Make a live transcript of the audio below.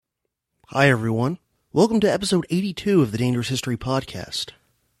Hi everyone. Welcome to episode 82 of the Dangerous History Podcast.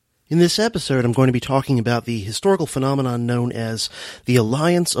 In this episode, I'm going to be talking about the historical phenomenon known as the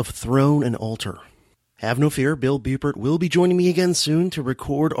Alliance of Throne and Altar. Have no fear, Bill Bupert will be joining me again soon to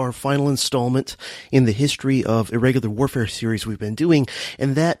record our final installment in the History of Irregular Warfare series we've been doing,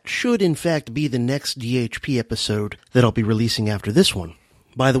 and that should in fact be the next DHP episode that I'll be releasing after this one.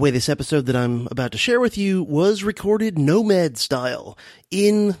 By the way, this episode that I'm about to share with you was recorded Nomad style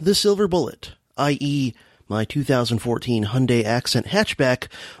in the Silver Bullet, i.e. my 2014 Hyundai Accent hatchback,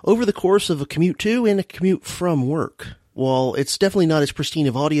 over the course of a commute to and a commute from work. While it's definitely not as pristine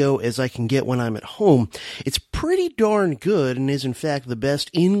of audio as I can get when I'm at home, it's pretty darn good and is in fact the best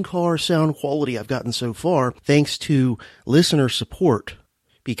in-car sound quality I've gotten so far, thanks to listener support.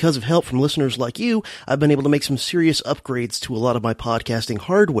 Because of help from listeners like you, I've been able to make some serious upgrades to a lot of my podcasting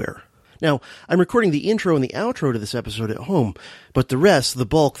hardware. Now, I'm recording the intro and the outro to this episode at home, but the rest, the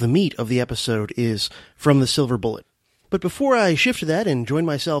bulk, the meat of the episode is from the Silver Bullet. But before I shift to that and join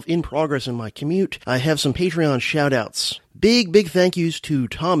myself in progress in my commute, I have some Patreon shoutouts. Big thank yous to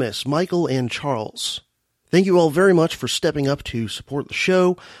Thomas, Michael, and Charles. Thank you all very much for stepping up to support the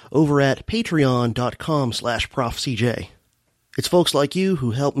show over at patreon.com/profcj. It's folks like you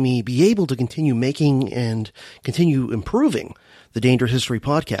who help me be able to continue making and continue improving the Dangerous History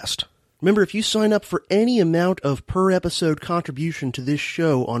Podcast. Remember, if you sign up for any amount of per-episode contribution to this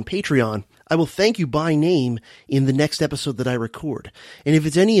show on Patreon, I will thank you by name in the next episode that I record. And if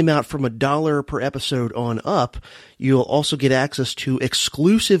it's any amount from $1 per episode on up, you'll also get access to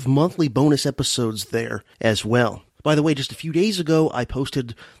exclusive monthly bonus episodes there as well. By the way, just a few days ago, I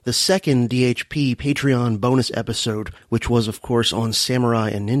posted the second DHP Patreon bonus episode, which was, of course, on samurai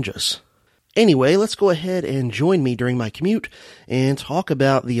and ninjas. Anyway, let's go ahead and join me during my commute and talk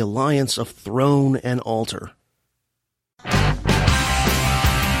about the Alliance of Throne and Altar.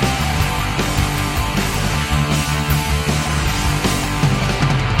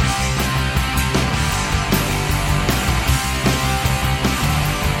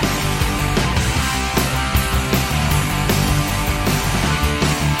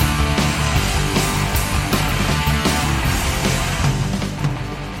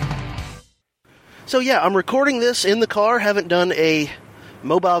 So yeah, I'm recording this in the car, haven't done a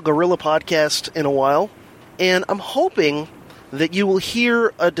mobile guerrilla podcast in a while, and I'm hoping that you will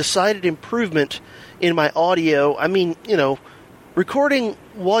hear a decided improvement in my audio. I mean, recording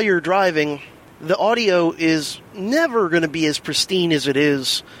while you're driving, the audio is never going to be as pristine as it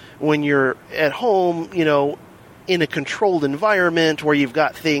is when you're at home, in a controlled environment where you've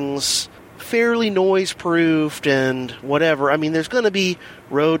got things fairly noise-proofed and whatever. I mean, there's going to be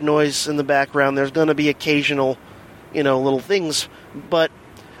road noise in the background. There's going to be occasional, little things. But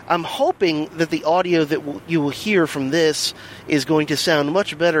I'm hoping that the audio that you will hear from this is going to sound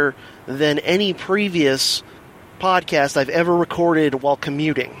much better than any previous podcast I've ever recorded while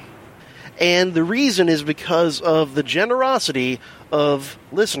commuting. And the reason is because of the generosity of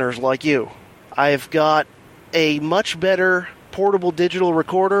listeners like you. I've got a much better portable digital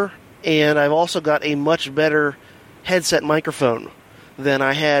recorder, and I've also got a much better headset microphone than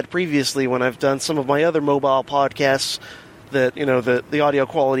I had previously when I've done some of my other mobile podcasts that, the audio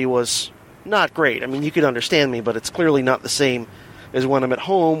quality was not great. I mean, you could understand me, but it's clearly not the same as when I'm at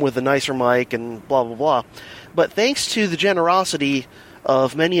home with a nicer mic and blah, blah, blah. But thanks to the generosity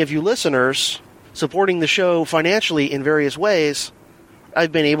of many of you listeners supporting the show financially in various ways,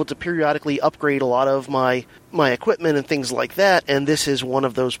 I've been able to periodically upgrade a lot of my equipment and things like that, and this is one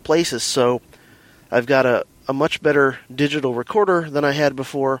of those places. So I've got a much better digital recorder than I had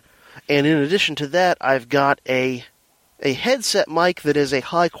before, and in addition to that, I've got a headset mic that is a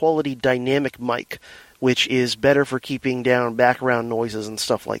high-quality dynamic mic, which is better for keeping down background noises and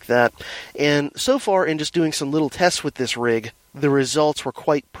stuff like that. And so far, in just doing some little tests with this rig, the results were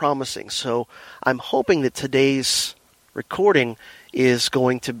quite promising. So I'm hoping that today's recording is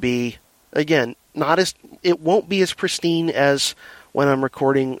going to be, again, it won't be as pristine as when I'm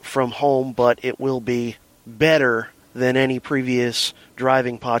recording from home, but it will be better than any previous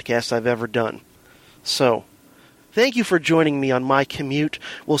driving podcast I've ever done. So, thank you for joining me on my commute.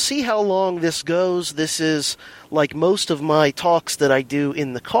 We'll see how long this goes. This is, like most of my talks that I do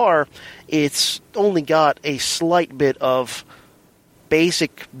in the car, it's only got a slight bit of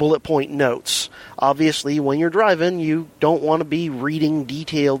basic bullet point notes. Obviously, when you're driving, you don't want to be reading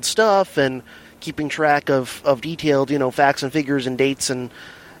detailed stuff and keeping track of detailed, facts and figures and dates and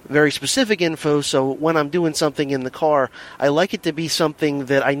very specific info. So when I'm doing something in the car, I like it to be something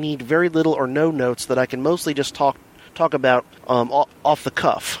that I need very little or no notes, that I can mostly just talk about off the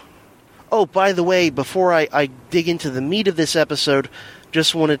cuff. Oh, by the way, before I dig into the meat of this episode,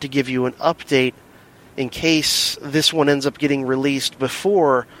 just wanted to give you an update in case this one ends up getting released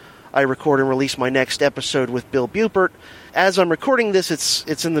before I record and release my next episode with Bill Bupert. As I'm recording this,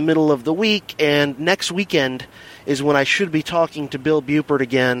 it's in the middle of the week, and next weekend is when I should be talking to Bill Bupert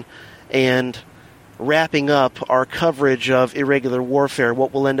again and wrapping up our coverage of Irregular Warfare,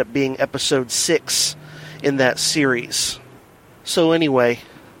 what will end up being episode 6 in that series. So anyway,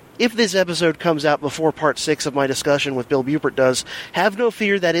 if this episode comes out before part 6 of my discussion with Bill Bupert does, have no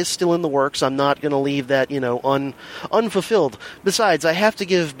fear, that is still in the works. I'm not going to leave that, unfulfilled. Besides, I have to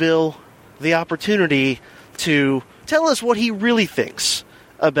give Bill the opportunity to tell us what he really thinks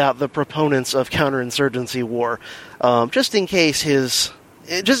about the proponents of counterinsurgency war, just in case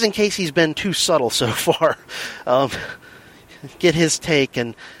he's been too subtle so far. Get his take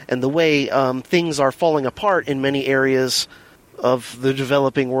and the way things are falling apart in many areas of the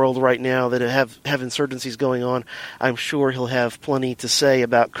developing world right now that have insurgencies going on. I'm sure he'll have plenty to say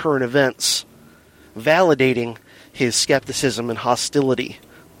about current events, validating his skepticism and hostility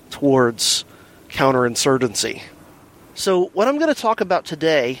towards counterinsurgency. So what I'm going to talk about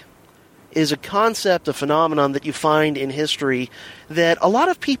today is a concept, a phenomenon that you find in history that a lot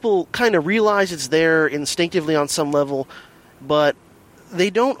of people kind of realize it's there instinctively on some level, but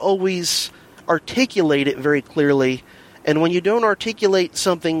they don't always articulate it very clearly. And when you don't articulate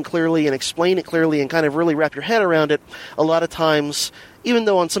something clearly and explain it clearly and kind of really wrap your head around it, a lot of times, even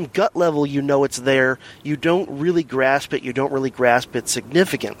though on some gut level you know it's there, you don't really grasp it, you don't really grasp its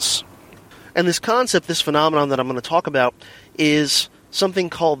significance. And this concept, this phenomenon that I'm going to talk about, is something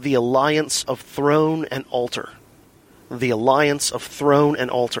called the Alliance of Throne and Altar. The Alliance of Throne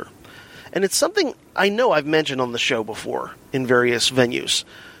and Altar. And it's something I know I've mentioned on the show before in various venues.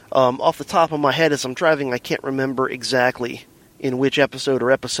 Off the top of my head as I'm driving, I can't remember exactly in which episode or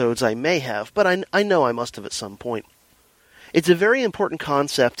episodes I may have, but I know I must have at some point. It's a very important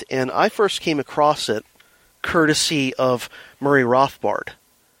concept, and I first came across it courtesy of Murray Rothbard.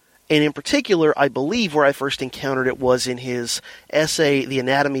 And in particular, I believe where I first encountered it was in his essay, The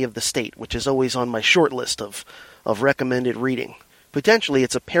Anatomy of the State, which is always on my short list of recommended reading. Potentially,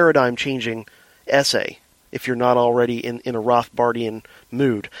 it's a paradigm-changing essay, if you're not already in a Rothbardian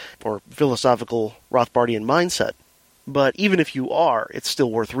mood, or philosophical Rothbardian mindset. But even if you are, it's still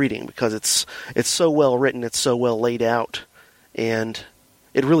worth reading, because it's so well written, it's so well laid out, and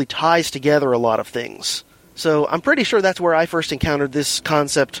it really ties together a lot of things. So I'm pretty sure that's where I first encountered this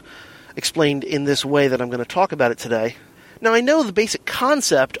concept explained in this way that I'm going to talk about it today. Now, I know the basic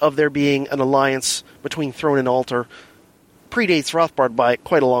concept of there being an alliance between throne and altar predates Rothbard by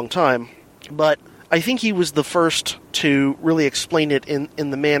quite a long time, but I think he was the first to really explain it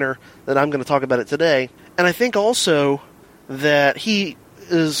in the manner that I'm going to talk about it today. And I think also that he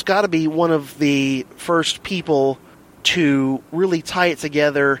has got to be one of the first people to really tie it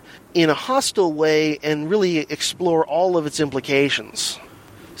together in a hostile way and really explore all of its implications.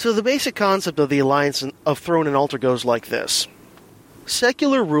 So the basic concept of the Alliance of Throne and Altar goes like this.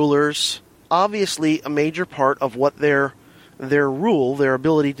 Secular rulers, obviously a major part of what their rule, their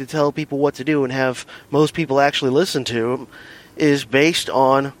ability to tell people what to do and have most people actually listen to them, is based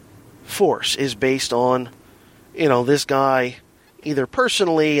on force, is based on, this guy, either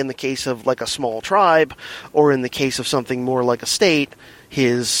personally in the case of like a small tribe, or in the case of something more like a state,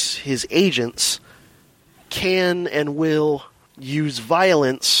 his agents can and will use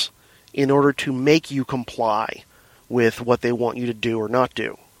violence in order to make you comply with what they want you to do or not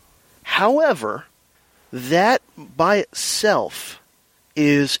do. However, that by itself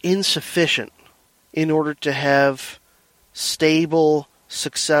is insufficient in order to have stable,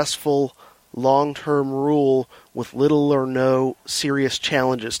 successful, long-term rule with little or no serious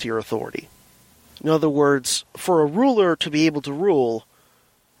challenges to your authority. In other words, for a ruler to be able to rule,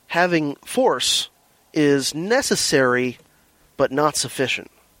 having force is necessary but not sufficient.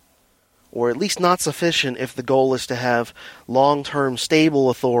 Or at least not sufficient if the goal is to have long-term stable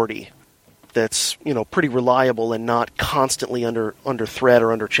authority that's, pretty reliable and not constantly under threat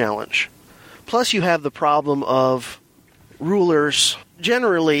or under challenge. Plus you have the problem of rulers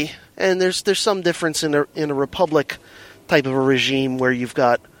generally, and there's some difference in a republic type of a regime where you've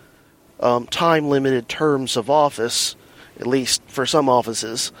got time-limited terms of office, at least for some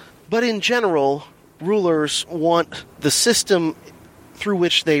offices. But in general, rulers want the system through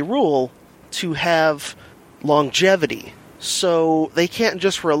which they rule to have longevity. So they can't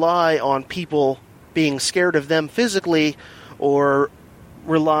just rely on people being scared of them physically or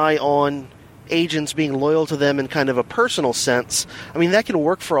rely on agents being loyal to them in kind of a personal sense. I mean, that can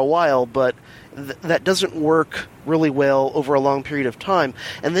work for a while, but that doesn't work really well over a long period of time.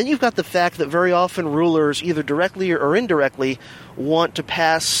 And then you've got the fact that very often rulers, either directly or indirectly, want to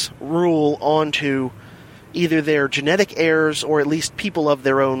pass rule on to either their genetic heirs or at least people of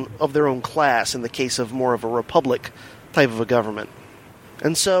their own class, in the case of more of a republic type of a government.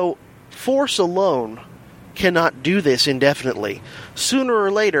 And so force alone cannot do this indefinitely. Sooner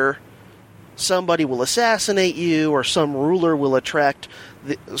or later, somebody will assassinate you, or some ruler will attract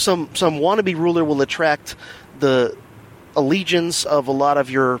some wannabe ruler will attract the allegiance of a lot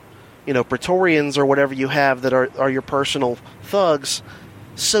of your, Praetorians or whatever you have that are your personal thugs.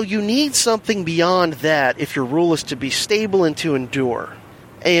 So you need something beyond that if your rule is to be stable and to endure.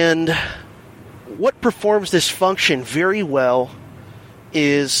 And what performs this function very well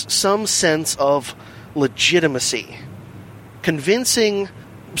is some sense of legitimacy. Convincing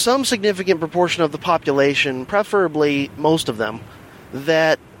some significant proportion of the population, preferably most of them,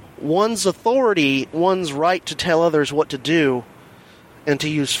 that one's authority, one's right to tell others what to do and to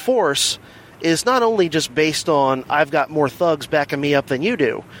use force is not only just based on, I've got more thugs backing me up than you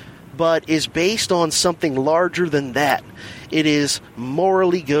do, but is based on something larger than that. It is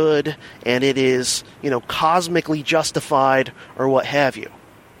morally good, and it is, cosmically justified, or what have you.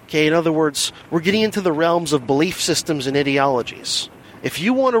 Okay, in other words, we're getting into the realms of belief systems and ideologies. If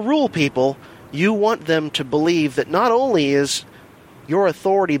you want to rule people, you want them to believe that not only is your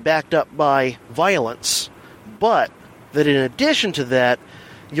authority backed up by violence, but that in addition to that,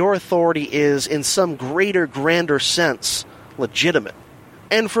 your authority is, in some greater, grander sense, legitimate.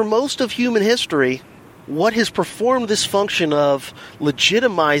 And for most of human history, what has performed this function of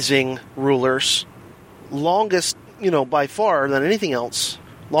legitimizing rulers longer by far than anything else,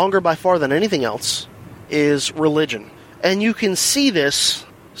 is religion. And you can see this,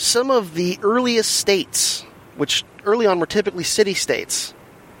 some of the earliest states, which early on were typically city-states,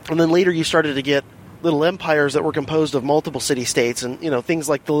 and then later you started to get little empires that were composed of multiple city-states, and, things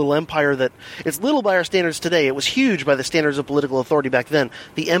like the little empire that, it's little by our standards today, it was huge by the standards of political authority back then,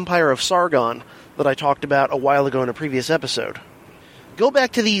 the Empire of Sargon that I talked about a while ago in a previous episode. Go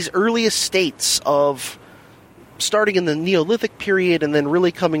back to these earliest states of starting in the Neolithic period and then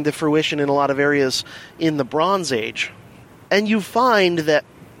really coming to fruition in a lot of areas in the Bronze Age, and you find that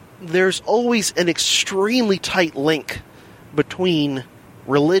there's always an extremely tight link between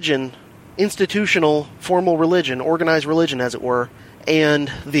religion, institutional, formal religion, organized religion, as it were,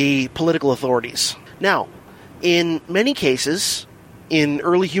 and the political authorities. Now, in many cases, in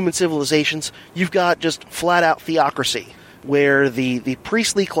early human civilizations, you've got just flat-out theocracy, where the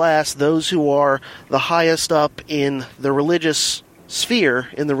priestly class, those who are the highest up in the religious sphere,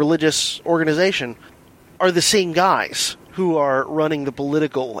 in the religious organization, are the same guys who are running the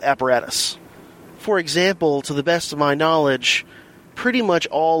political apparatus. For example, to the best of my knowledge, pretty much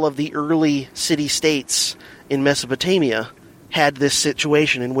all of the early city-states in Mesopotamia had this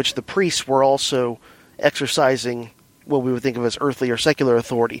situation in which the priests were also exercising what we would think of as earthly or secular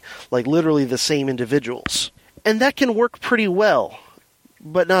authority, like literally the same individuals. And that can work pretty well,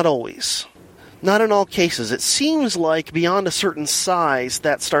 but not always. Not in all cases. It seems like beyond a certain size,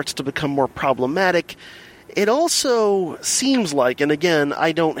 that starts to become more problematic. It also seems like, and again,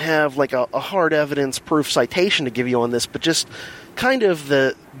 I don't have like a hard evidence proof citation to give you on this, but just kind of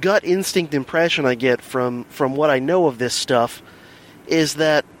the gut instinct impression I get from what I know of this stuff is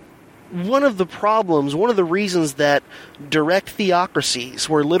that one of the reasons that direct theocracies,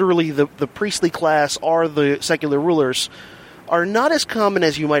 where literally the priestly class are the secular rulers, are not as common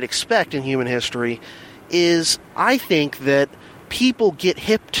as you might expect in human history, is I think that people get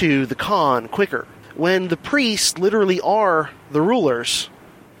hip to the con quicker. When the priests literally are the rulers,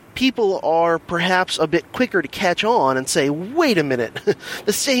 people are perhaps a bit quicker to catch on and say, wait a minute,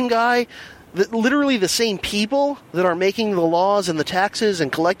 the same guy, literally the same people that are making the laws and the taxes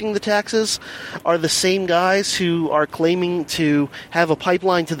and collecting the taxes are the same guys who are claiming to have a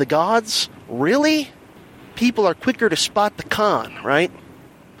pipeline to the gods? Really? People are quicker to spot the con, right?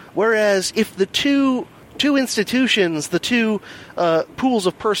 Whereas if the two institutions, the two pools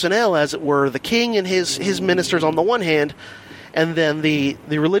of personnel, as it were, the king and his ministers on the one hand, and then the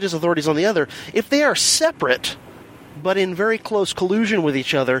religious authorities on the other, if they are separate, but in very close collusion with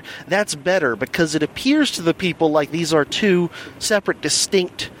each other, that's better, because it appears to the people like these are two separate,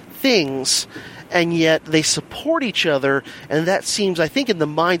 distinct things, and yet they support each other, and that seems, I think, in the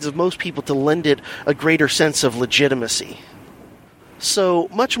minds of most people to lend it a greater sense of legitimacy. So,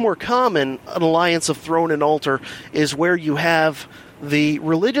 much more common, an alliance of throne and altar is where you have the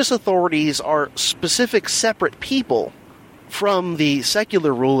religious authorities are specific separate people from the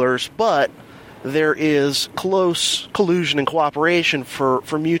secular rulers, but there is close collusion and cooperation for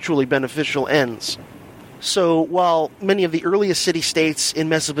mutually beneficial ends. So while many of the earliest city-states in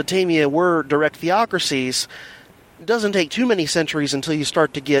Mesopotamia were direct theocracies, it doesn't take too many centuries until you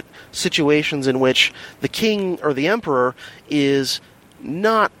start to get situations in which the king or the emperor is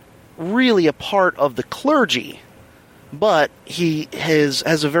not really a part of the clergy, but he has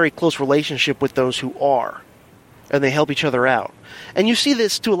a very close relationship with those who are, and they help each other out. And you see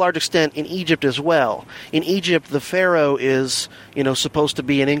this to a large extent in Egypt as well. In Egypt, the pharaoh is, supposed to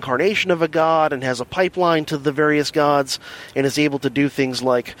be an incarnation of a god and has a pipeline to the various gods and is able to do things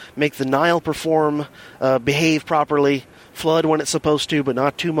like make the Nile perform, behave properly, flood when it's supposed to, but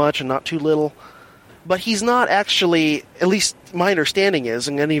not too much and not too little. But he's not actually, at least my understanding is,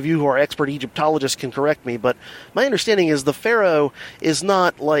 and any of you who are expert Egyptologists can correct me, but my understanding is the pharaoh is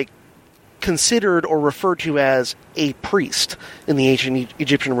not, considered or referred to as a priest in the ancient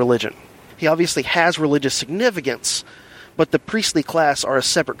Egyptian religion. He obviously has religious significance, but the priestly class are a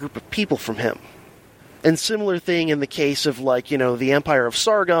separate group of people from him. And similar thing in the case of, the Empire of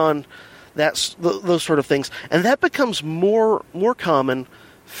Sargon, those sort of things. And that becomes more common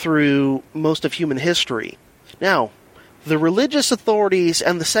through most of human history. Now, the religious authorities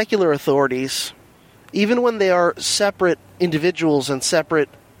and the secular authorities, even when they are separate individuals and separate,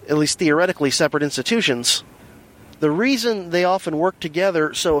 at least theoretically separate institutions, the reason they often work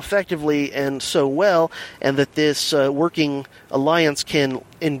together so effectively and so well, and that this working alliance can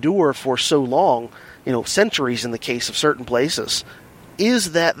endure for so long, centuries in the case of certain places,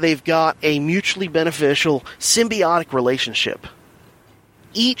 is that they've got a mutually beneficial, symbiotic relationship.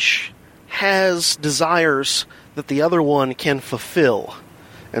 Each has desires that the other one can fulfill.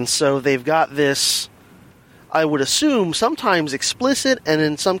 And so they've got this, I would assume, sometimes explicit and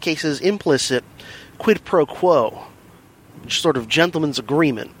in some cases implicit quid pro quo, sort of gentleman's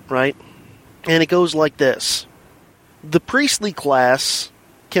agreement, right? And it goes like this. The priestly class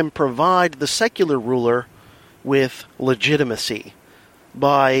can provide the secular ruler with legitimacy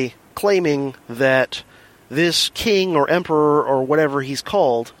by claiming that this king or emperor or whatever he's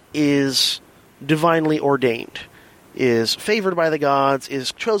called is divinely ordained, is favored by the gods,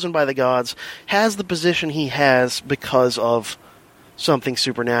 is chosen by the gods, has the position he has because of something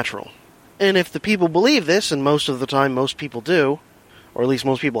supernatural. And if the people believe this, and most of the time most people do, or at least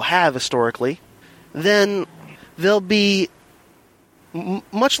most people have historically, then they'll be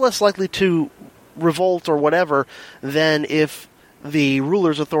much less likely to revolt or whatever than if the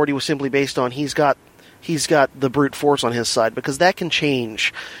ruler's authority was simply based on he's got the brute force on his side, because that can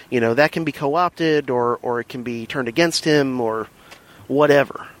change. That can be co-opted or it can be turned against him or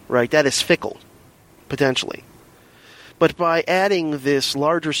whatever, right? That is fickle, potentially. But by adding this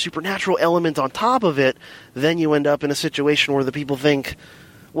larger supernatural element on top of it, then you end up in a situation where the people think,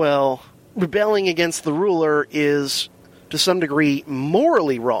 well, rebelling against the ruler is, to some degree,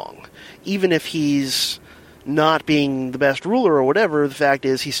 morally wrong. Even if he's not being the best ruler or whatever, the fact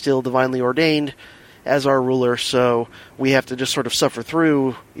is he's still divinely ordained as our ruler, so we have to just sort of suffer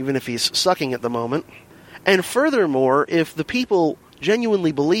through, even if he's sucking at the moment. And furthermore, if the people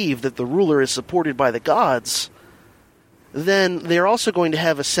genuinely believe that the ruler is supported by the gods, then they're also going to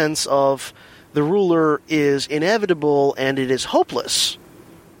have a sense of the ruler is inevitable and it is hopeless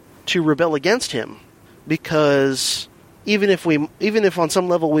to rebel against him, because even if on some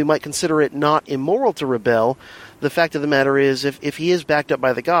level we might consider it not immoral to rebel, the fact of the matter is, if he is backed up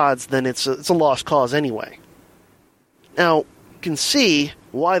by the gods, then it's a lost cause anyway. Now, you can see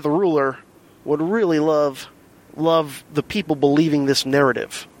why the ruler would really love the people believing this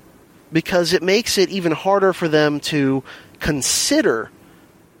narrative, because it makes it even harder for them to consider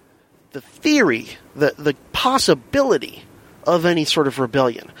the theory, the possibility of any sort of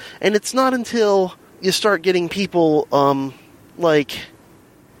rebellion. And it's not until you start getting people like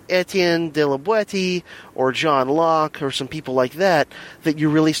Etienne de la Boétie or John Locke or some people like that you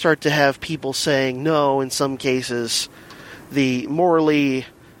really start to have people saying, no, in some cases, the morally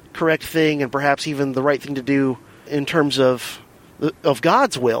correct thing and perhaps even the right thing to do in terms of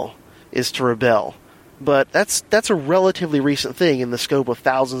God's will is to rebel. But that's a relatively recent thing in the scope of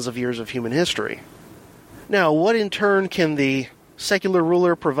thousands of years of human history. Now, what in turn can the secular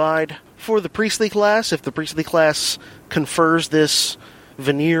ruler provide for the priestly class if the priestly class confers this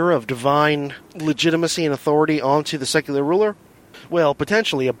veneer of divine legitimacy and authority onto the secular ruler? Well,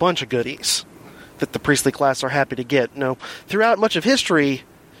 potentially a bunch of goodies that the priestly class are happy to get. Now, throughout much of history,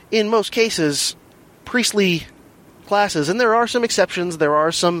 in most cases, priestly classes, and there are some exceptions, there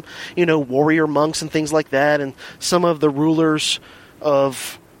are some, warrior monks and things like that, and some of the rulers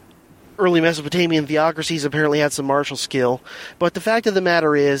of early Mesopotamian theocracies apparently had some martial skill, but the fact of the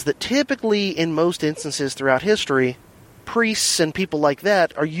matter is that typically, in most instances throughout history, priests and people like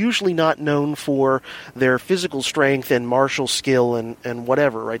that are usually not known for their physical strength and martial skill and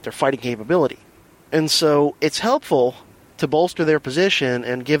whatever, right? Their fighting capability. And so it's helpful to bolster their position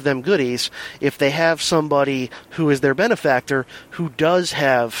and give them goodies if they have somebody who is their benefactor who does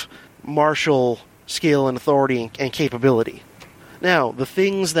have martial skill and authority and capability. Now,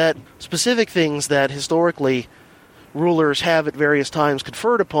 specific things that historically rulers have at various times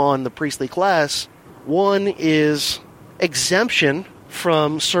conferred upon the priestly class, one is exemption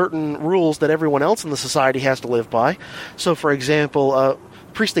from certain rules that everyone else in the society has to live by. So, for example, a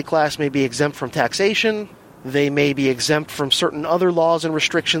priestly class may be exempt from taxation. They may be exempt from certain other laws and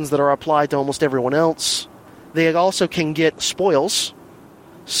restrictions that are applied to almost everyone else. They also can get spoils.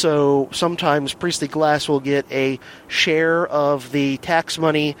 So sometimes priestly class will get a share of the tax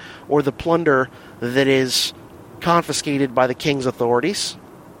money or the plunder that is confiscated by the king's authorities.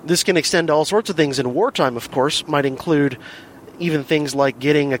 This can extend to all sorts of things in wartime, of course. Might include even things like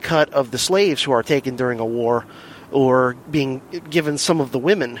getting a cut of the slaves who are taken during a war, or being given some of the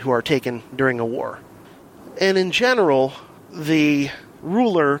women who are taken during a war. And in general, the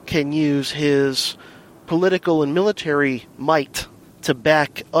ruler can use his political and military might to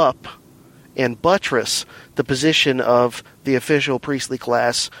back up and buttress the position of the official priestly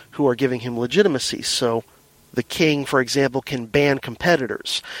class who are giving him legitimacy. So the king, for example, can ban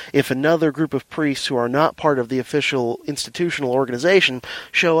competitors. If another group of priests who are not part of the official institutional organization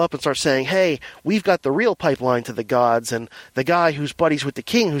show up and start saying, hey, we've got the real pipeline to the gods, and the guy who's buddies with the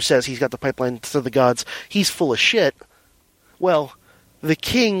king who says he's got the pipeline to the gods, he's full of shit, well, the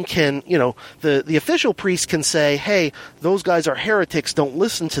king can, the official priest can say, hey, those guys are heretics, don't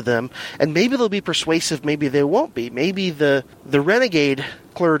listen to them, and maybe they'll be persuasive, maybe they won't be. Maybe the renegade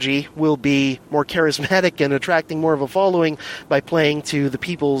clergy will be more charismatic and attracting more of a following by playing to the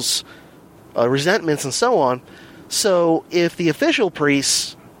people's resentments and so on. So if the official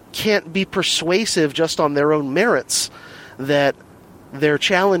priests can't be persuasive just on their own merits that their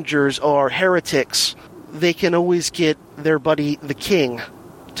challengers are heretics, they can always get their buddy, the king,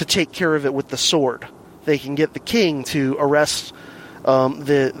 to take care of it with the sword. They can get the king to arrest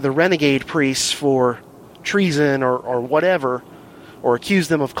the renegade priests for treason or whatever, or accuse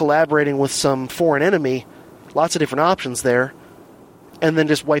them of collaborating with some foreign enemy. Lots of different options there. And then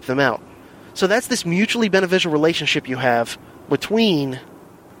just wipe them out. So that's this mutually beneficial relationship you have between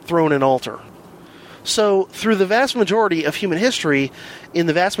throne and altar. So, through the vast majority of human history, in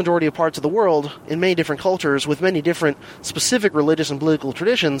the vast majority of parts of the world, in many different cultures, with many different specific religious and political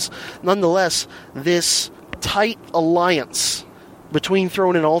traditions, nonetheless, this tight alliance between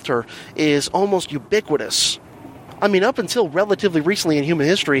throne and altar is almost ubiquitous. I mean, up until relatively recently in human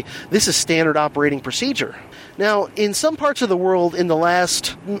history, this is standard operating procedure. Now, in some parts of the world in the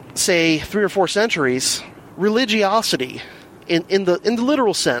last, say, 3 or 4 centuries, religiosity, in the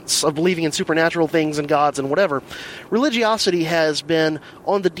literal sense of believing in supernatural things and gods and whatever, religiosity has been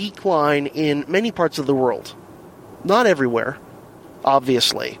on the decline in many parts of the world. Not everywhere,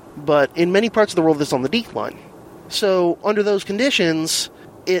 obviously, but in many parts of the world it's on the decline. So, under those conditions,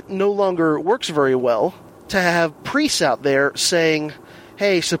 it no longer works very well to have priests out there saying,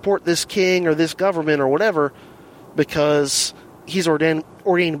 hey, support this king or this government or whatever, because he's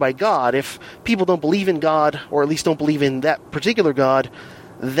ordained by God. If people don't believe in God, or at least don't believe in that particular God,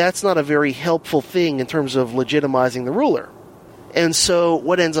 that's not a very helpful thing in terms of legitimizing the ruler. And so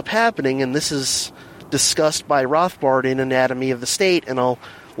what ends up happening, and this is discussed by Rothbard in Anatomy of the State, and I'll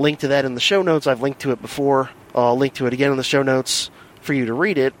link to that in the show notes. I've linked to it before. I'll link to it again in the show notes for you to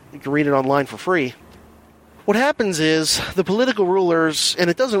read it. You can read it online for free. What happens is the political rulers, and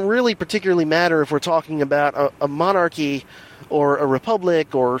it doesn't really particularly matter if we're talking about a monarchy or a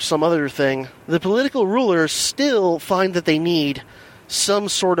republic or some other thing, the political rulers still find that they need some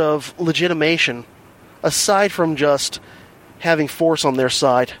sort of legitimation aside from just having force on their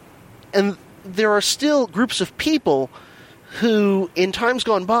side. And there are still groups of people who, in times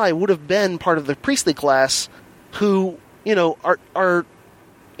gone by, would have been part of the priestly class who, are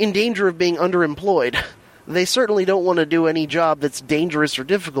in danger of being underemployed. They certainly don't want to do any job that's dangerous or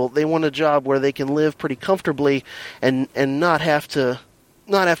difficult. They want a job where they can live pretty comfortably and not have to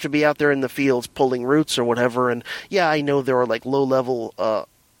be out there in the fields pulling roots or whatever. And yeah, I know there are like low-level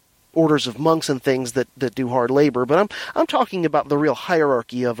orders of monks and things that do hard labor, but I'm talking about the real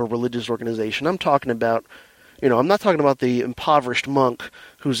hierarchy of a religious organization. I'm talking about, I'm not talking about the impoverished monk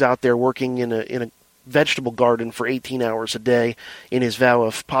who's out there working in a vegetable garden for 18 hours a day in his vow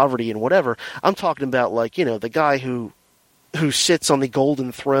of poverty and whatever. I'm talking about the guy who sits on the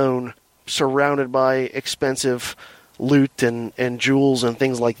golden throne surrounded by expensive loot and jewels and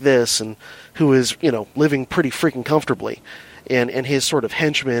things like this, and who is, living pretty freaking comfortably, and his sort of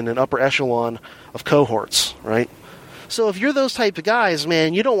henchmen and upper echelon of cohorts, right? So if you're those type of guys,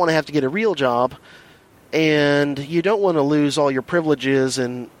 man, you don't want to have to get a real job, and you don't want to lose all your privileges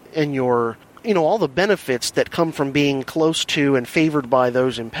and your, all the benefits that come from being close to and favored by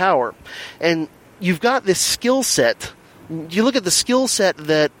those in power. And you've got this skill set. You look at the skill set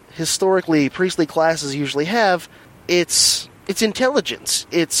that historically priestly classes usually have, it's intelligence.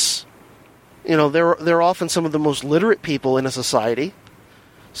 It's, they're often some of the most literate people in a society,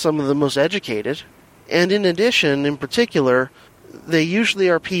 some of the most educated, and in addition, in particular, they usually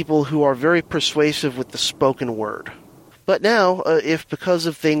are people who are very persuasive with the spoken word. But now, if because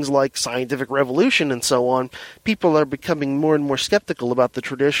of things like scientific revolution and so on, people are becoming more and more skeptical about the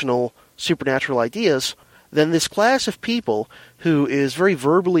traditional supernatural ideas, then this class of people who is very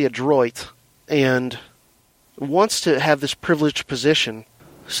verbally adroit and wants to have this privileged position,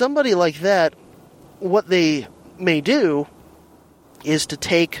 somebody like that, what they may do is to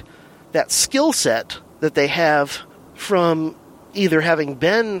take that skill set that they have from either having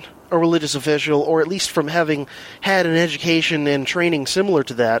been a religious official or at least from having had an education and training similar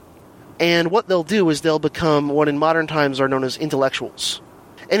to that, and what they'll do is they'll become what in modern times are known as intellectuals.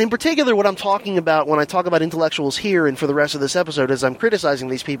 And in particular, what I'm talking about when I talk about intellectuals here and for the rest of this episode as I'm criticizing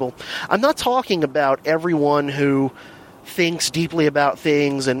these people, I'm not talking about everyone who thinks deeply about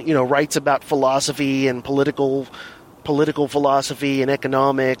things and, writes about philosophy and political philosophy and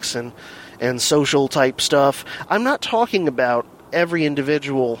economics and social type stuff. I'm not talking about every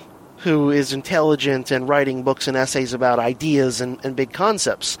individual who is intelligent and writing books and essays about ideas and big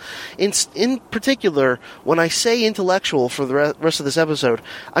concepts. In particular, when I say intellectual for the rest of this episode,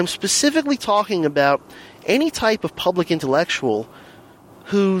 I'm specifically talking about any type of public intellectual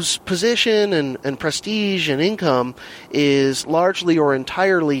whose position and prestige and income is largely or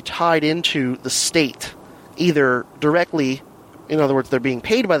entirely tied into the state, either directly, in other words, they're being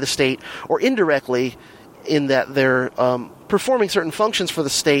paid by the state, or indirectly, in that they're performing certain functions for the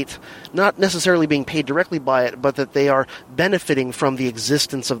state, not necessarily being paid directly by it, but that they are benefiting from the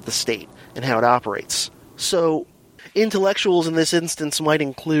existence of the state and how it operates. So, intellectuals in this instance might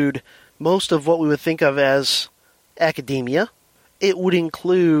include most of what we would think of as academia. It would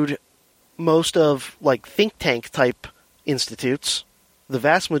include most of, think tank type institutes, the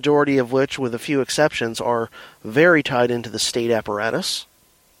vast majority of which, with a few exceptions, are very tied into the state apparatus,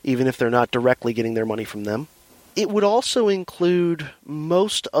 even if they're not directly getting their money from them. It would also include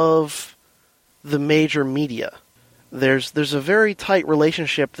most of the major media. There's a very tight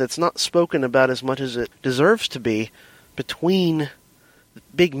relationship that's not spoken about as much as it deserves to be between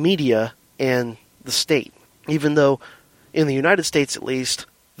big media and the state. Even though, in the United States at least,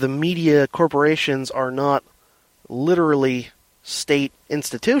 the media corporations are not literally state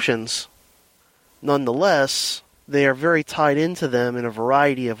institutions, nonetheless, they are very tied into them in a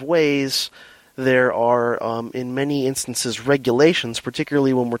variety of ways. There are, in many instances, regulations,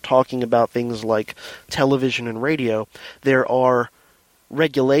 particularly when we're talking about things like television and radio. There are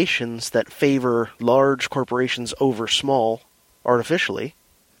regulations that favor large corporations over small, artificially.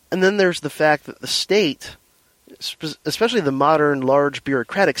 And then there's the fact that the state, especially the modern, large,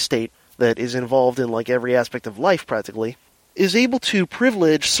 bureaucratic state that is involved in every aspect of life, practically, is able to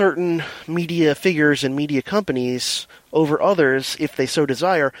privilege certain media figures and media companies over others, if they so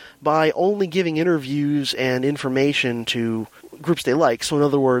desire, by only giving interviews and information to groups they like. So in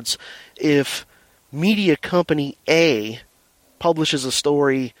other words, if media company A publishes a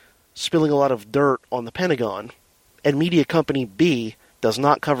story spilling a lot of dirt on the Pentagon, and media company B does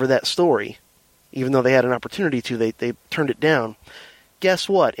not cover that story, even though they had an opportunity to, they turned it down. Guess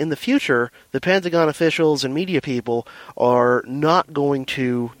what? In the future, the Pentagon officials and media people are not going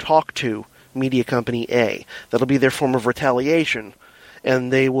to talk to media company A. That'll be their form of retaliation.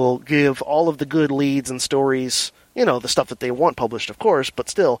 And they will give all of the good leads and stories, the stuff that they want published, of course, but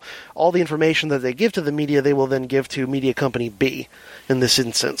still, all the information that they give to the media, they will then give to media company B in this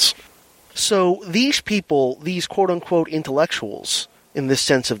instance. So these people, these quote-unquote intellectuals, in this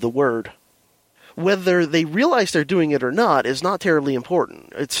sense of the word, whether they realize they're doing it or not is not terribly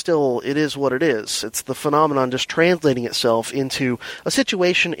important. It is what it is. It's the phenomenon just translating itself into a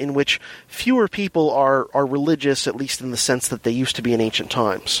situation in which fewer people are religious, at least in the sense that they used to be in ancient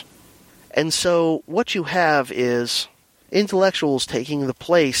times. And so what you have is intellectuals taking the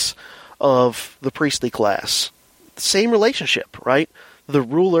place of the priestly class. Same relationship, right? The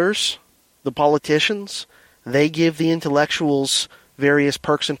rulers, the politicians, they give the intellectuals various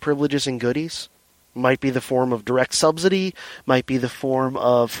perks and privileges and goodies. Might be the form of direct subsidy, might be the form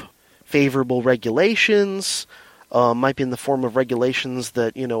of favorable regulations. Might be in the form of regulations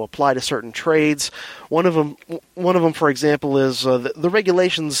that apply to certain trades. One of them, for example, is the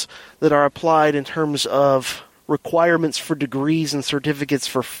regulations that are applied in terms of requirements for degrees and certificates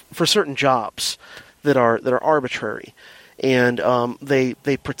for certain jobs that are arbitrary, and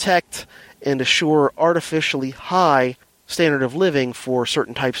they protect and assure artificially high standard of living for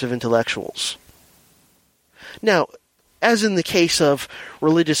certain types of intellectuals. Now, as in the case of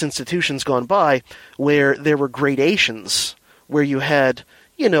religious institutions gone by, where there were gradations, where you had,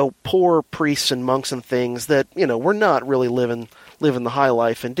 poor priests and monks and things that, were not really living the high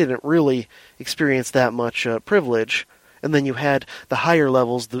life and didn't really experience that much privilege, and then you had the higher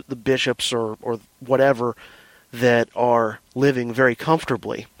levels, the bishops or whatever, that are living very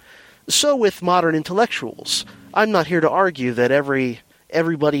comfortably. So with modern intellectuals, I'm not here to argue that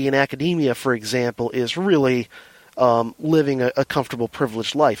everybody in academia, for example, is really living a comfortable,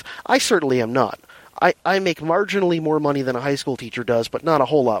 privileged life. I certainly am not. I make marginally more money than a high school teacher does, but not a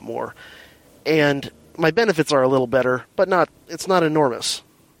whole lot more. And my benefits are a little better, but it's not enormous.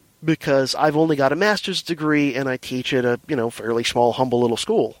 Because I've only got a master's degree and I teach at a, fairly small, humble little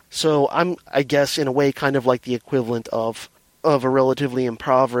school. So I'm, I guess, in a way, kind of like the equivalent of a relatively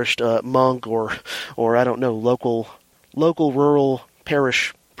impoverished monk or I don't know, local rural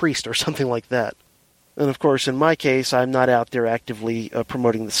parish priest or something like that. And of course, in my case, I'm not out there actively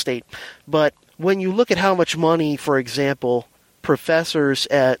promoting the state. But when you look at how much money, for example, professors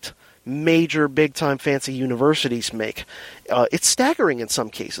at major, big-time, fancy universities make, it's staggering in some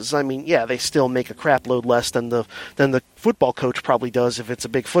cases. I mean, yeah, they still make a crap load less than the football coach probably does if it's a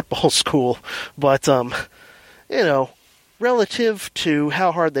big football school. But, relative to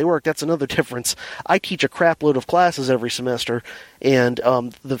how hard they work, that's another difference. I teach a crap load of classes every semester, and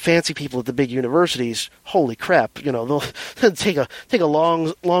the fancy people at the big universities, holy crap, they'll take a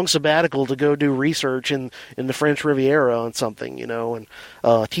long sabbatical to go do research in the French Riviera on something, and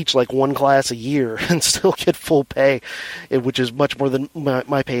teach like one class a year and still get full pay, which is much more than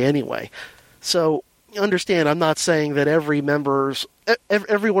my pay anyway. So understand, I'm not saying that every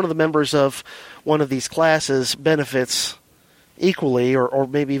one of the members of one of these classes benefits equally or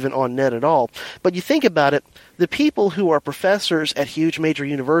maybe even on net at all. But you think about it, the people who are professors at huge major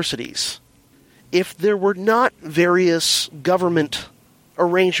universities, if there were not various government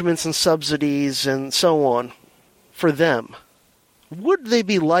arrangements and subsidies and so on for them, would they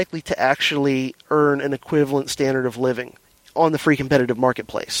be likely to actually earn an equivalent standard of living on the free competitive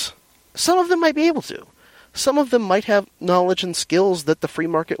marketplace? Some of them might be able to. Some of them might have knowledge and skills that the free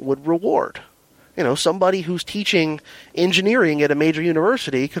market would reward. Somebody who's teaching engineering at a major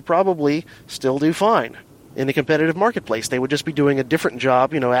university could probably still do fine in a competitive marketplace. They would just be doing a different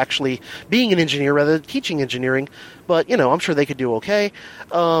job, actually being an engineer rather than teaching engineering. But, I'm sure they could do okay.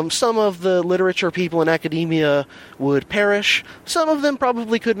 Some of the literature people in academia would perish. Some of them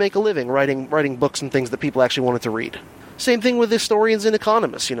probably could make a living writing books and things that people actually wanted to read. Same thing with historians and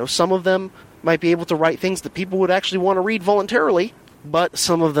economists. Some of them might be able to write things that people would actually want to read voluntarily, but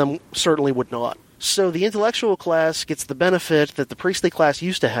some of them certainly would not. So the intellectual class gets the benefit that the priestly class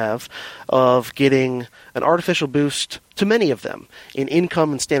used to have of getting an artificial boost to many of them in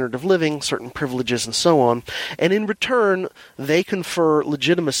income and standard of living, certain privileges and so on, and in return they confer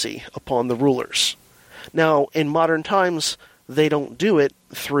legitimacy upon the rulers. Now, in modern times, they don't do it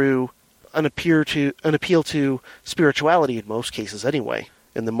through an appeal to spirituality in most cases anyway,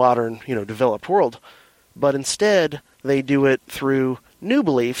 in the modern, developed world, but instead they do it through new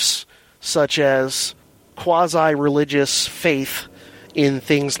beliefs such as quasi-religious faith in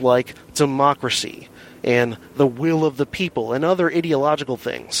things like democracy and the will of the people and other ideological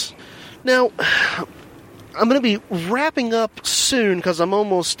things. Now, I'm going to be wrapping up soon because I'm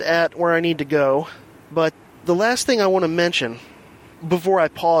almost at where I need to go, but the last thing I want to mention before I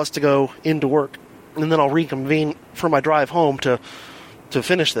pause to go into work, and then I'll reconvene for my drive home to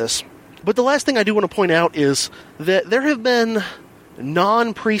finish this, but the last thing I do want to point out is that there have been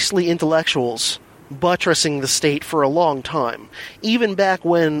non-priestly intellectuals buttressing the state for a long time. Even back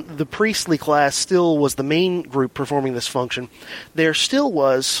when the priestly class still was the main group performing this function, there still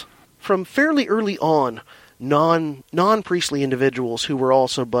was, from fairly early on, non-priestly individuals who were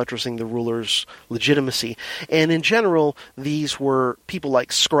also buttressing the ruler's legitimacy. And in general, these were people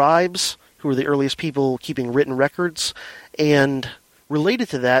like scribes, who were the earliest people keeping written records, and related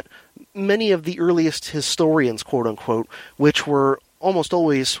to that, many of the earliest historians, quote-unquote, which were almost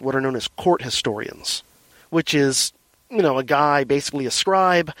always what are known as court historians, which is, a guy, basically a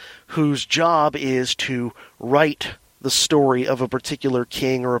scribe, whose job is to write the story of a particular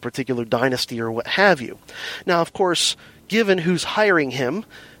king or a particular dynasty or what have you. Now, of course, given who's hiring him,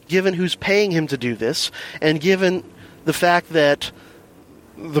 given who's paying him to do this, and given the fact that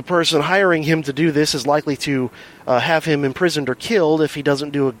the person hiring him to do this is likely to have him imprisoned or killed if he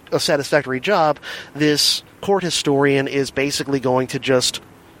doesn't do a satisfactory job, this court historian is basically going to just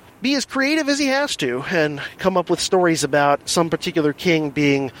be as creative as he has to and come up with stories about some particular king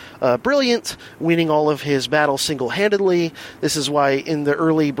being brilliant, winning all of his battles single-handedly. This is why in the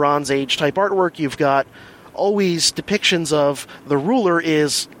early Bronze Age type artwork you've got always depictions of the ruler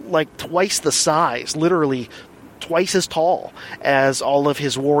is like twice the size, literally twice as tall as all of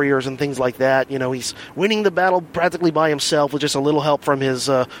his warriors and things like that. You know, he's winning the battle practically by himself with just a little help from his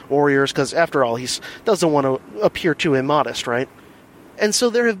warriors, because after all, he doesn't want to appear too immodest, right? And so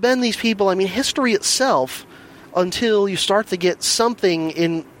there have been these people, I mean, history itself, until you start to get something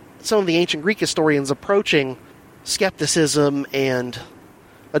in some of the ancient Greek historians approaching skepticism and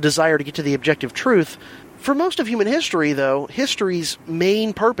a desire to get to the objective truth. For most of human history, though, history's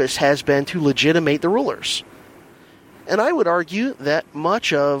main purpose has been to legitimate the rulers. And I would argue that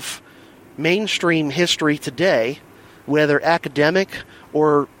much of mainstream history today, whether academic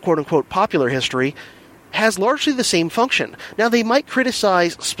or quote-unquote popular history, has largely the same function. Now, they might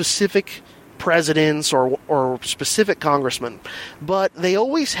criticize specific presidents or specific congressmen, but they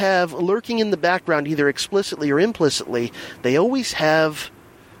always have, lurking in the background, either explicitly or implicitly, they always have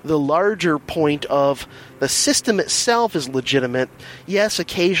the larger point of the system itself is legitimate. Yes,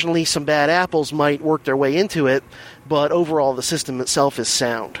 occasionally some bad apples might work their way into it, but overall the system itself is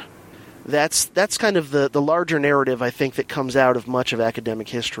sound. That's kind of the larger narrative, I think, that comes out of much of academic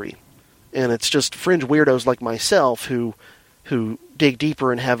history. And it's just fringe weirdos like myself who dig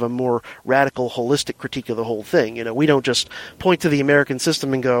deeper and have a more radical, holistic critique of the whole thing. You know, we don't just point to the American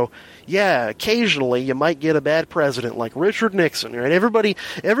system and go, yeah, occasionally you might get a bad president like Richard Nixon, right? Everybody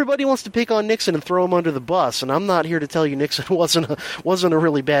wants to pick on Nixon and throw him under the bus, and I'm not here to tell you Nixon wasn't a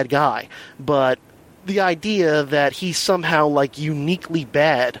really bad guy, but the idea that he's somehow like uniquely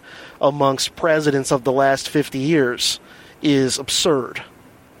bad amongst presidents of the last 50 years is absurd.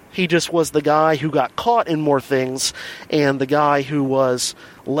 He just was the guy who got caught in more things, and the guy who was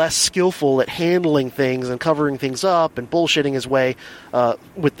less skillful at handling things and covering things up and bullshitting his way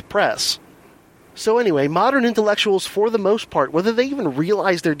with the press. So anyway, modern intellectuals, for the most part, whether they even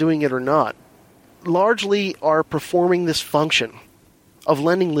realize they're doing it or not, largely are performing this function of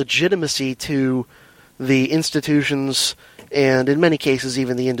lending legitimacy to the institutions and, in many cases,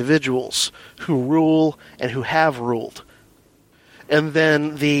 even the individuals who rule and who have ruled. And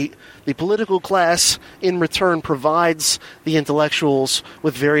then the political class, in return, provides the intellectuals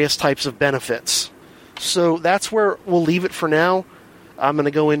with various types of benefits. So that's where we'll leave it for now. I'm going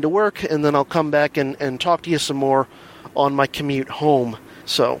to go into work, and then I'll come back and talk to you some more on my commute home.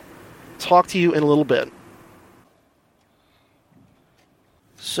 So, talk to you in a little bit.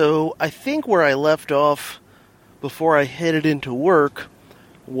 So, I think where I left off before I headed into work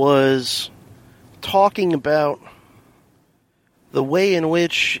was talking about the way in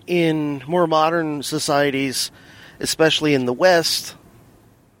which in more modern societies, especially in the West,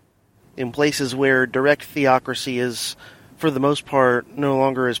 in places where direct theocracy is, for the most part, no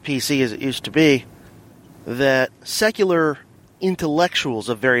longer as PC as it used to be, that secular intellectuals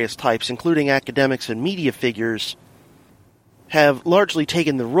of various types, including academics and media figures, have largely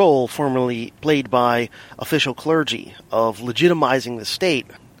taken the role formerly played by official clergy of legitimizing the state,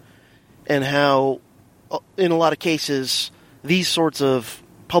 and how, in a lot of cases, these sorts of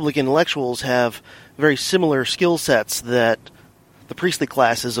public intellectuals have very similar skill sets that the priestly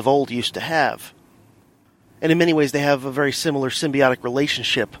classes of old used to have. And in many ways they have a very similar symbiotic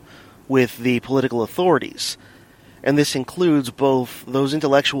relationship with the political authorities. And this includes both those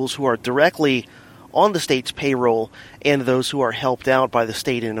intellectuals who are directly on the state's payroll and those who are helped out by the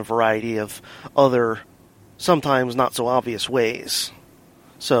state in a variety of other, sometimes not so obvious ways.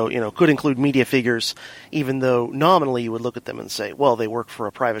 So, could include media figures, even though nominally you would look at them and say, well, they work for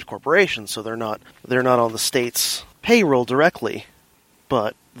a private corporation, so they're not on the state's payroll directly,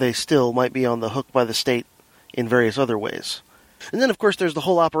 but they still might be on the hook by the state in various other ways. And then, of course, there's the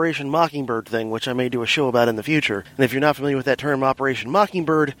whole Operation Mockingbird thing, which I may do a show about in the future. And if you're not familiar with that term, Operation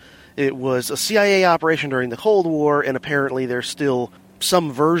Mockingbird, it was a CIA operation during the Cold War, and apparently there's still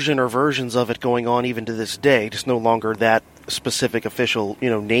some version or versions of it going on even to this day, just no longer that specific official,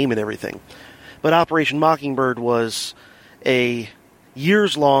 name and everything. But Operation Mockingbird was a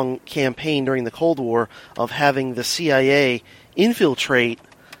years-long campaign during the Cold War of having the CIA infiltrate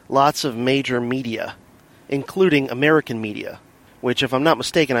lots of major media, including American media, which, if I'm not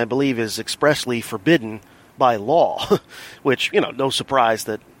mistaken, I believe is expressly forbidden by law, which, no surprise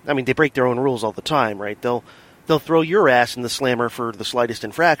that, they break their own rules all the time, right? They'll they'll throw your ass in the slammer for the slightest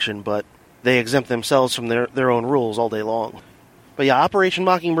infraction, but they exempt themselves from their own rules all day long. But yeah, Operation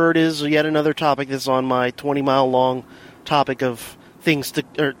Mockingbird is yet another topic that's on my 20-mile-long topic of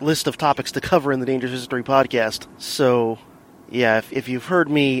list of topics to cover in the Dangerous History podcast. So, yeah, if you've heard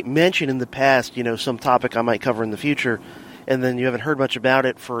me mention in the past, some topic I might cover in the future, and then you haven't heard much about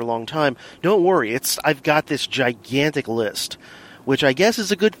it for a long time, don't worry. I've got this gigantic list, which I guess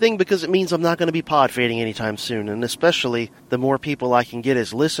is a good thing because it means I'm not going to be pod fading anytime soon, and especially the more people I can get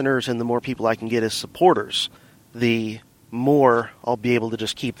as listeners and the more people I can get as supporters, the more I'll be able to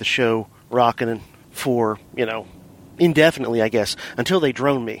just keep the show rocking for, indefinitely, I guess, until they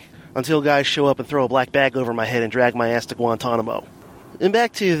drone me, until guys show up and throw a black bag over my head and drag my ass to Guantanamo. And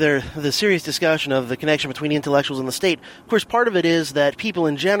back to the serious discussion of the connection between intellectuals and the state. Of course, part of it is that people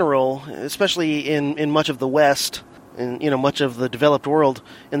in general, especially in much of the West, and much of the developed world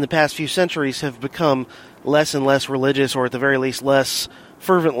in the past few centuries, have become less and less religious, or at the very least less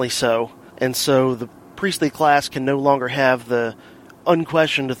fervently so. And so the priestly class can no longer have the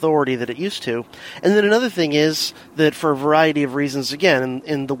unquestioned authority that it used to. And then another thing is that for a variety of reasons, again,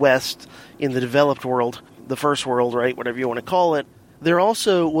 in the West, in the developed world, the first world, right, whatever you want to call it, there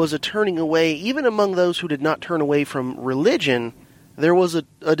also was a turning away, even among those who did not turn away from religion. There was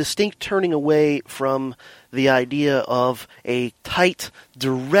a distinct turning away from the idea of a tight,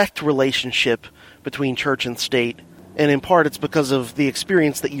 direct relationship between church and state. And in part it's because of the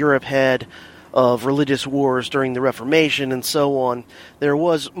experience that Europe had of religious wars during the Reformation and so on. There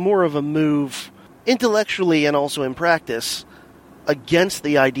was more of a move, intellectually and also in practice, against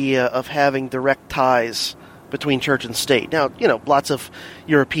the idea of having direct ties between church and state. Now, lots of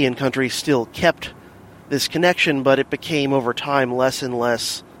European countries still kept this connection, but it became over time less and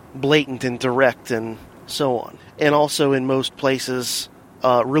less blatant and direct and so on. And also in most places,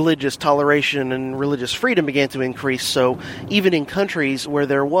 religious toleration and religious freedom began to increase, so even in countries where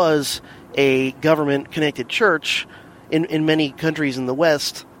there was a government-connected church, in many countries in the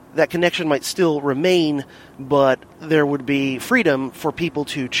West, that connection might still remain, but there would be freedom for people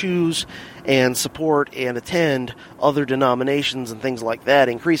to choose and support and attend other denominations and things like that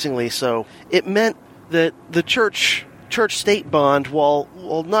increasingly. So it meant that the church-state bond, while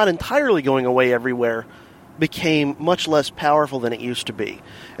not entirely going away everywhere, became much less powerful than it used to be.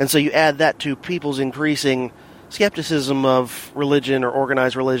 And so you add that to people's increasing skepticism of religion or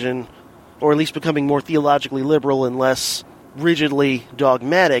organized religion, or at least becoming more theologically liberal and less rigidly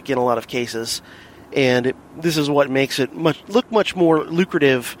dogmatic in a lot of cases. And this is what makes it look much more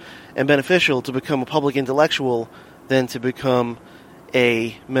lucrative and beneficial to become a public intellectual than to become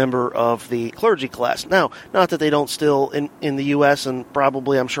a member of the clergy class. Now, not that they don't still, in the U.S. and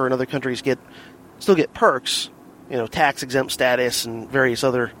probably I'm sure in other countries, still get perks, tax-exempt status and various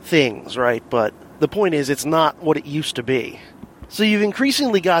other things, right? But the point is, it's not what it used to be. So you've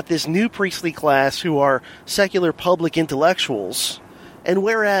increasingly got this new priestly class who are secular public intellectuals, and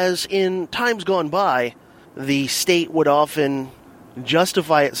whereas in times gone by, the state would often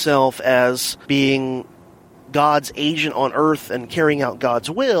justify itself as being God's agent on earth and carrying out God's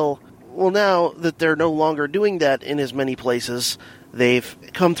will, well, now that they're no longer doing that in as many places, they've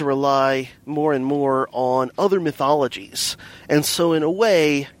come to rely more and more on other mythologies. And so in a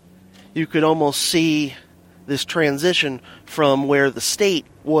way, you could almost see this transition from where the state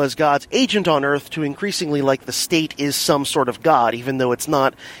was God's agent on earth to increasingly like the state is some sort of God, even though it's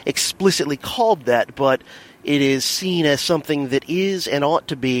not explicitly called that, but it is seen as something that is and ought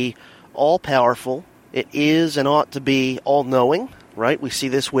to be all-powerful. It is and ought to be all-knowing, right? We see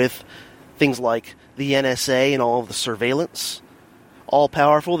this with things like the NSA and all of the surveillance.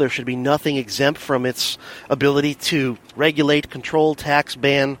 All-powerful, there should be nothing exempt from its ability to regulate, control, tax,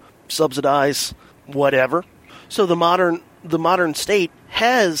 ban, subsidize, whatever. So the modern state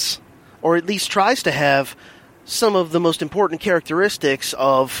has, or at least tries to have, some of the most important characteristics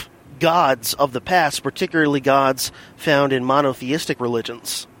of gods of the past, particularly gods found in monotheistic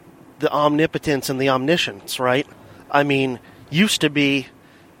religions. The omnipotence and the omniscience, right? I mean, used to be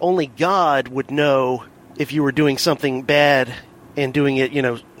only God would know if you were doing something bad and doing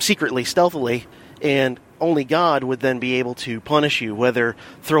it, secretly, stealthily, and only God would then be able to punish you, whether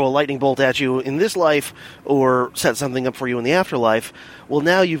throw a lightning bolt at you in this life or set something up for you in the afterlife. Well,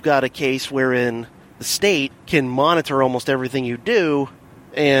 now you've got a case wherein the state can monitor almost everything you do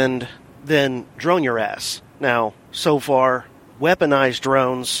and then drone your ass. Now, so far, weaponized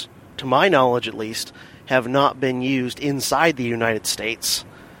drones, to my knowledge at least, have not been used inside the United States,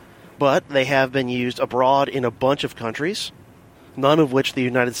 but they have been used abroad in a bunch of countries, none of which the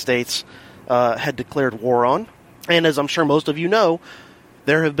United States had declared war on. And as I'm sure most of you know,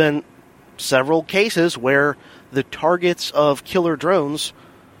 there have been several cases where the targets of killer drones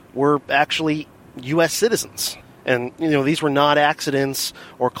were actually U.S. citizens. And, these were not accidents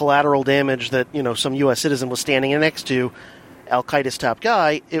or collateral damage that, some U.S. citizen was standing next to Al-Qaeda's top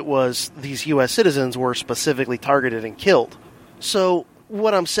guy. It was these U.S. citizens were specifically targeted and killed. So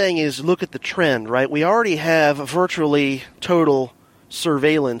what I'm saying is look at the trend, right? We already have virtually total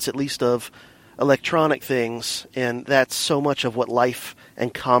surveillance, at least of electronic things, and that's so much of what life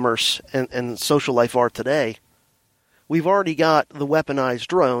and commerce and social life are today. We've already got the weaponized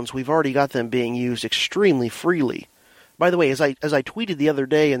drones. We've already got them being used extremely freely. By the way, as I tweeted the other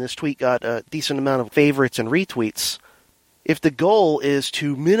day, and this tweet got a decent amount of favorites and retweets, if the goal is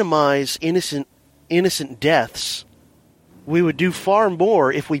to minimize innocent deaths, we would do far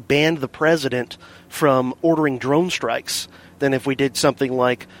more if we banned the president from ordering drone strikes than if we did something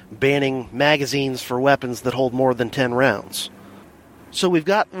like banning magazines for weapons that hold more than 10 rounds. So we've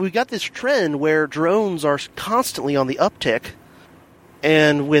got this trend where drones are constantly on the uptick,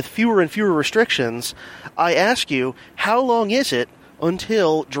 and with fewer and fewer restrictions. I ask you, how long is it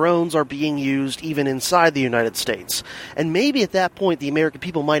until drones are being used even inside the United States? And maybe at that point the American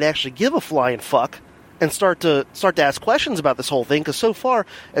people might actually give a flying fuck and start to ask questions about this whole thing, because so far,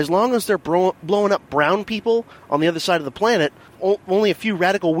 as long as they're blowing up brown people on the other side of the planet, only a few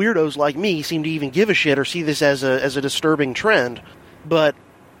radical weirdos like me seem to even give a shit or see this as a disturbing trend. But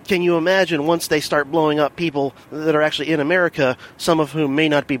can you imagine once they start blowing up people that are actually in America, some of whom may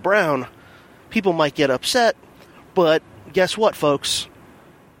not be brown, people might get upset, but guess what, folks?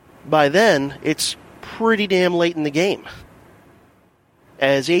 By then, it's pretty damn late in the game.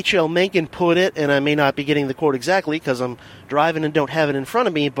 As H.L. Mencken put it, and I may not be getting the quote exactly because I'm driving and don't have it in front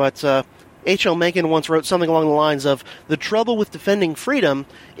of me, but H.L. Mencken once wrote something along the lines of, the trouble with defending freedom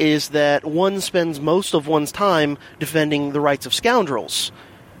is that one spends most of one's time defending the rights of scoundrels,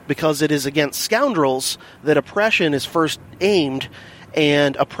 because it is against scoundrels that oppression is first aimed,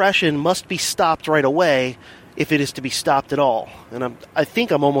 and oppression must be stopped right away if it is to be stopped at all. And I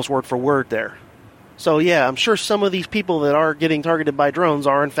think I'm almost word for word there. So yeah, I'm sure some of these people that are getting targeted by drones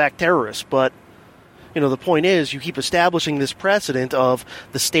are in fact terrorists, but the point is, you keep establishing this precedent of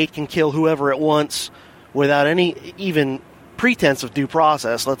the state can kill whoever it wants without any even pretense of due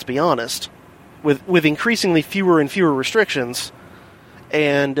process, let's be honest, with increasingly fewer and fewer restrictions,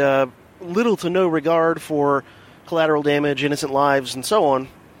 and little to no regard for collateral damage, innocent lives, and so on.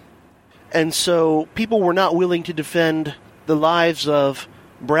 And so people were not willing to defend the lives of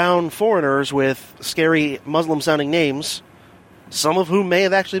brown foreigners with scary Muslim-sounding names, some of whom may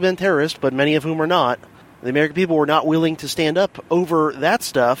have actually been terrorists, but many of whom are not. The American people were not willing to stand up over that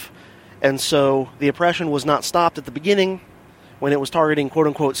stuff, and so the oppression was not stopped at the beginning when it was targeting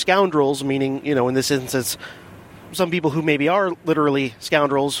quote-unquote scoundrels, meaning, in this instance, some people who maybe are literally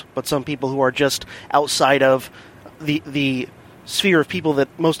scoundrels, but some people who are just outside of the sphere of people that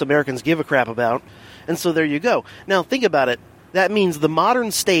most Americans give a crap about. And so there you go. Now, think about it. That means the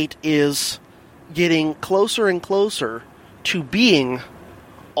modern state is getting closer and closer to being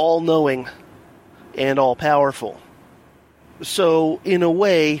all-knowing and all-powerful. So, in a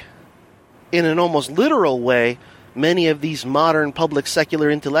way, in an almost literal way, many of these modern public secular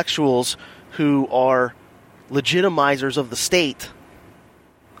intellectuals who are legitimizers of the state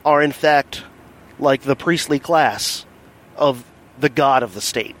are, in fact, like the priestly class of the god of the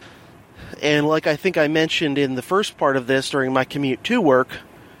state. And like I think I mentioned in the first part of this during my commute to work,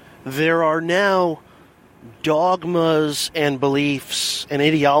 there are now dogmas and beliefs and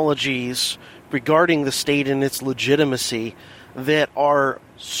ideologies regarding the state and its legitimacy that are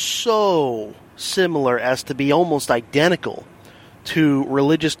so similar as to be almost identical to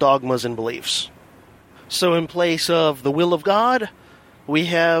religious dogmas and beliefs. So in place of the will of God, we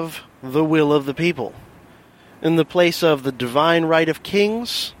have the will of the people. In the place of the divine right of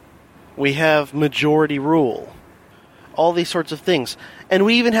kings, we have majority rule. All these sorts of things. And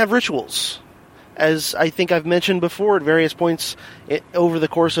we even have rituals. As I think I've mentioned before at various points over the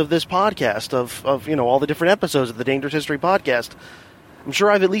course of this podcast, of all the different episodes of the Dangerous History podcast, I'm sure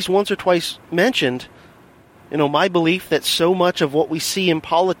I've at least once or twice mentioned, my belief that so much of what we see in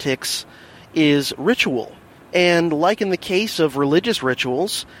politics is ritual. And like in the case of religious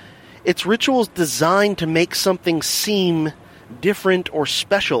rituals, it's rituals designed to make something seem different or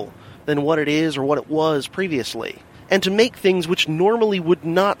special than what it is or what it was previously. And to make things which normally would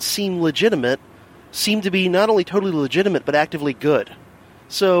not seem legitimate seem to be not only totally legitimate, but actively good.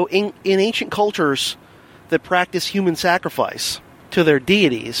 So in ancient cultures that practice human sacrifice to their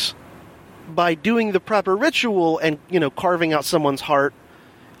deities, by doing the proper ritual and, carving out someone's heart,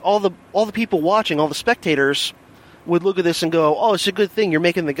 all the people watching, all the spectators, would look at this and go, oh, it's a good thing, you're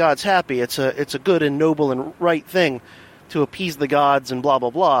making the gods happy, it's a good and noble and right thing to appease the gods and blah, blah,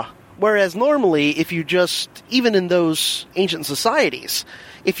 blah. Whereas normally, if you just, even in those ancient societies,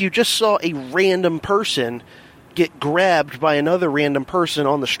 if you just saw a random person get grabbed by another random person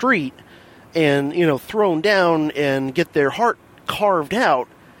on the street and, thrown down and get their heart carved out,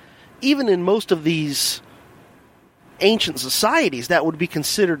 even in most of these ancient societies, that would be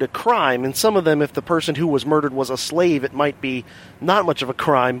considered a crime. And some of them, if the person who was murdered was a slave, it might be not much of a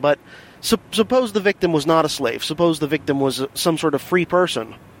crime. But suppose the victim was not a slave. Suppose the victim was some sort of free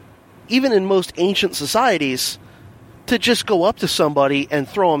person. Even in most ancient societies, to just go up to somebody and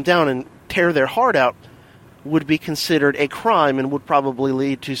throw them down and tear their heart out would be considered a crime and would probably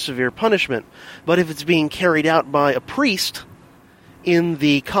lead to severe punishment. But if it's being carried out by a priest in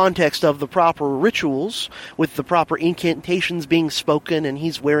the context of the proper rituals, with the proper incantations being spoken, and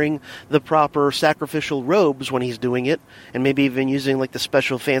he's wearing the proper sacrificial robes when he's doing it, and maybe even using like the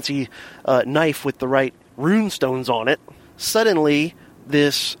special fancy knife with the right rune stones on it, suddenly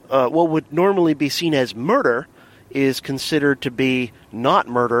this, what would normally be seen as murder, is considered to be not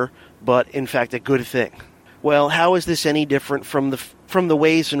murder, but in fact a good thing. Well, how is this any different from the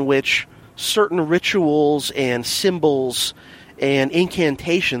ways in which certain rituals and symbols and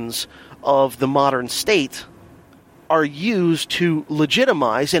incantations of the modern state are used to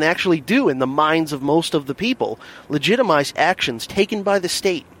legitimize, and actually do in the minds of most of the people, legitimize actions taken by the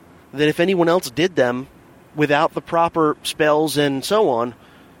state that if anyone else did them without the proper spells and so on,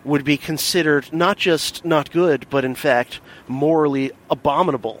 would be considered not just not good, but in fact morally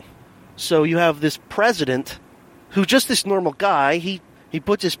abominable. So you have this president who's just this normal guy. He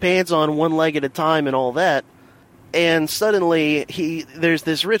puts his pants on one leg at a time and all that. And suddenly there's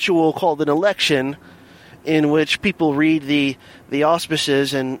this ritual called an election in which people read the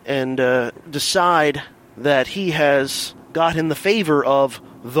auspices and decide that he has gotten the favor of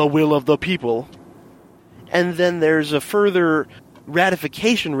the will of the people. And then there's a further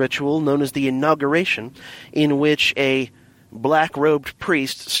ratification ritual known as the inauguration, in which a black-robed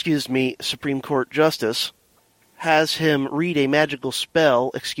priest, Supreme Court Justice, has him read a magical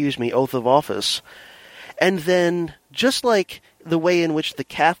spell, oath of office. And then, just like the way in which the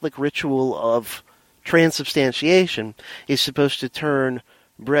Catholic ritual of transubstantiation is supposed to turn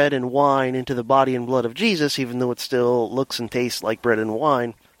bread and wine into the body and blood of Jesus, even though it still looks and tastes like bread and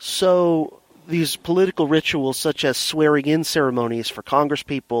wine, so these political rituals such as swearing-in ceremonies for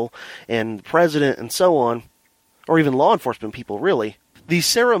congresspeople and the president and so on, or even law enforcement people, really, these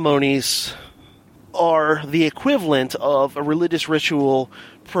ceremonies are the equivalent of a religious ritual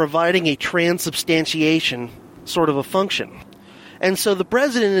providing a transubstantiation sort of a function. And so the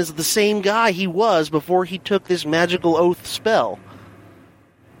president is the same guy he was before he took this magical oath spell.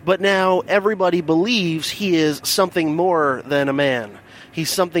 But now everybody believes he is something more than a man. He's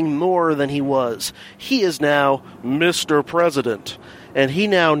something more than he was. He is now Mr. President, and he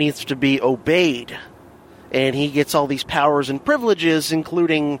now needs to be obeyed. And he gets all these powers and privileges,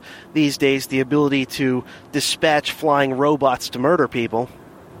 including, these days, the ability to dispatch flying robots to murder people.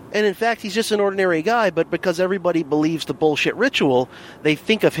 And in fact, he's just an ordinary guy, but because everybody believes the bullshit ritual, they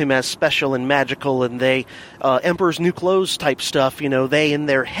think of him as special and magical, and they, Emperor's New Clothes type stuff, they in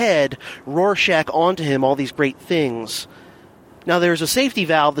their head Rorschach onto him all these great things. Now, there's a safety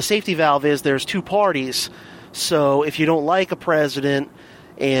valve. The safety valve is there's two parties. So if you don't like a president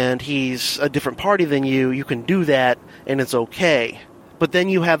and he's a different party than you, you can do that and it's okay. But then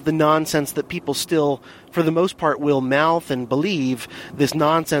you have the nonsense that people still, for the most part, will mouth and believe, this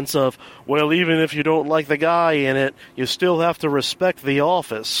nonsense of, well, even if you don't like the guy in it, you still have to respect the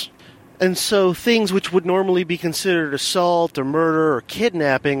office. And so things which would normally be considered assault or murder or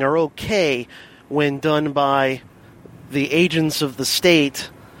kidnapping are okay when done by the agents of the state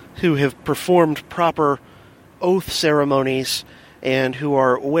who have performed proper oath ceremonies and who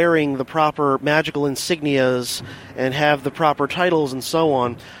are wearing the proper magical insignias and have the proper titles and so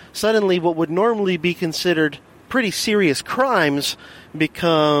on. Suddenly what would normally be considered pretty serious crimes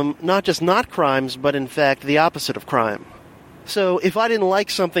become not just not crimes, but in fact the opposite of crime. So if I didn't like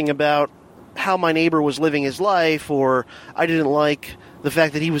something about how my neighbor was living his life, or I didn't like the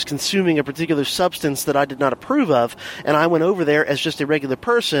fact that he was consuming a particular substance that I did not approve of, and I went over there as just a regular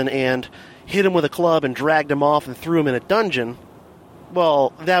person and hit him with a club and dragged him off and threw him in a dungeon,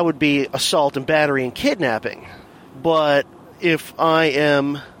 well, that would be assault and battery and kidnapping. But if I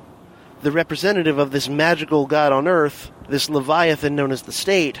am the representative of this magical god on earth, this Leviathan known as the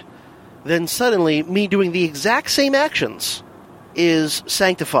state, then suddenly me doing the exact same actions is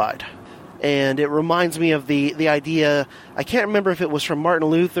sanctified. And it reminds me of the idea, I can't remember if it was from Martin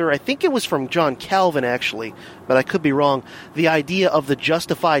Luther, I think it was from John Calvin actually, but I could be wrong, the idea of the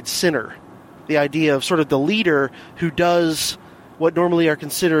justified sinner. The idea of sort of the leader who does what normally are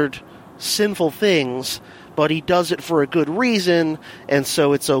considered sinful things, but he does it for a good reason, and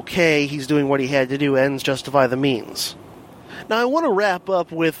so it's okay, he's doing what he had to do, ends justify the means. Now I want to wrap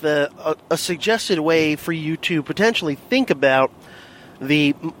up with a suggested way for you to potentially think about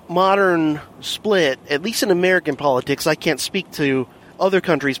the modern split, at least in American politics. I can't speak to other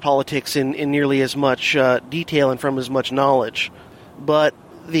countries' politics in nearly as much detail and from as much knowledge. But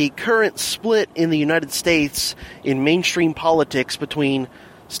the current split in the United States in mainstream politics between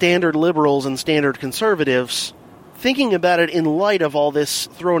standard liberals and standard conservatives, thinking about it in light of all this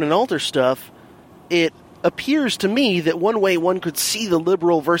throne and altar stuff, it appears to me that one way one could see the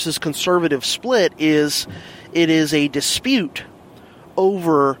liberal versus conservative split is it is a dispute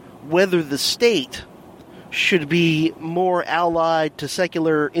over whether the state should be more allied to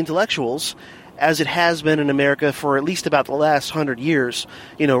secular intellectuals, as it has been in America for at least about the last 100 years,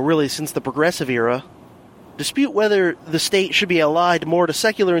 really since the Progressive era. Dispute whether the state should be allied more to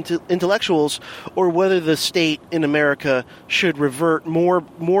secular intellectuals, or whether the state in America should revert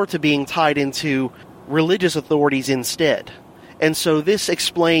more to being tied into religious authorities instead. And so this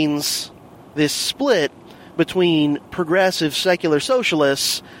explains this split between progressive secular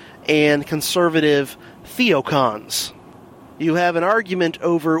socialists and conservative theocons. You have an argument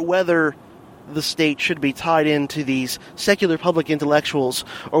over whether the state should be tied into these secular public intellectuals,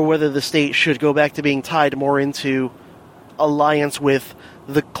 or whether the state should go back to being tied more into alliance with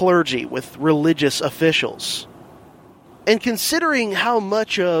the clergy, with religious officials. And considering how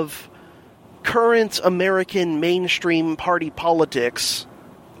much of current American mainstream party politics,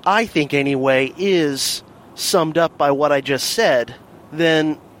 I think anyway, is summed up by what I just said,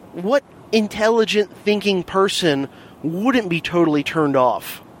 then what intelligent thinking person wouldn't be totally turned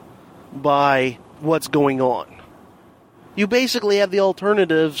off by what's going on? You basically have the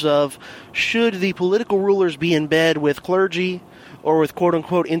alternatives of, should the political rulers be in bed with clergy or with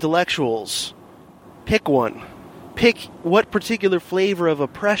quote-unquote intellectuals? Pick one. Pick what particular flavor of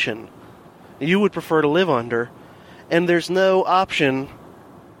oppression you would prefer to live under, and there's no option,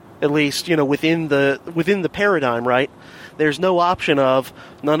 at least, within the paradigm, right? There's no option of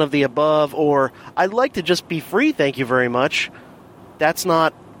none of the above, or I'd like to just be free, thank you very much. That's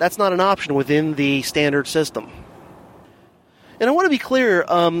not an option within the standard system. And I want to be clear,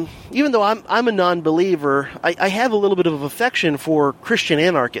 even though I'm a non-believer, I have a little bit of affection for Christian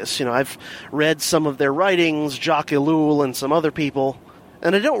anarchists. I've read some of their writings, Jacques Ellul and some other people,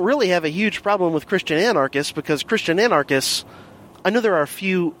 and I don't really have a huge problem with Christian anarchists, because Christian anarchists, I know there are a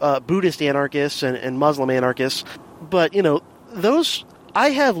few Buddhist anarchists and Muslim anarchists, but, those, I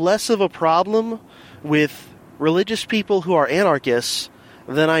have less of a problem with religious people who are anarchists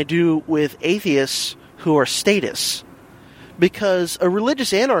than I do with atheists who are statists. Because a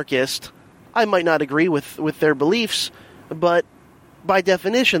religious anarchist, I might not agree with their beliefs, but by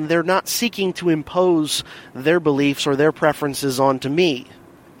definition, they're not seeking to impose their beliefs or their preferences onto me.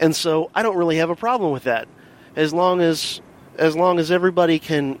 And so I don't really have a problem with that. As long as everybody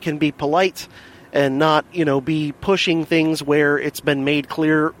can be polite and not, be pushing things where it's been made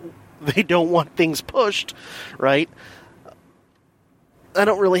clear they don't want things pushed, right? I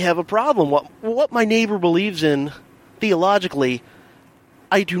don't really have a problem. What my neighbor believes in theologically,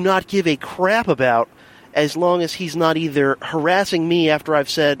 I do not give a crap about, as long as he's not either harassing me after I've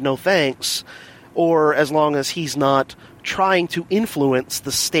said no thanks, or as long as he's not trying to influence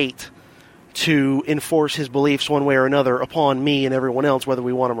the state to enforce his beliefs one way or another upon me and everyone else, whether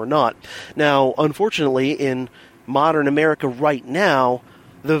we want them or not. Now, unfortunately, in modern America right now,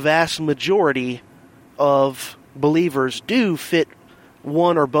 the vast majority of believers do fit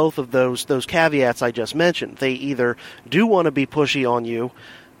one or both of those caveats I just mentioned. They either do want to be pushy on you,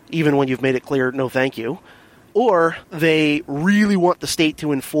 even when you've made it clear, no thank you, or they really want the state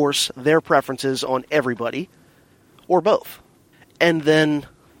to enforce their preferences on everybody, or both. And then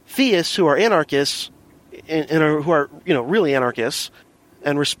theists who are anarchists, and who are, really anarchists,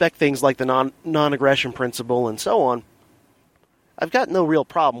 and respect things like the non-aggression principle and so on, I've got no real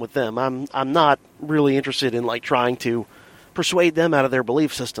problem with them. I'm not really interested in, trying to persuade them out of their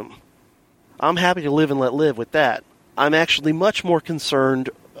belief system. I'm happy to live and let live with that. I'm actually much more concerned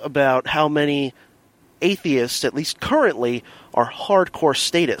about how many atheists, at least currently, are hardcore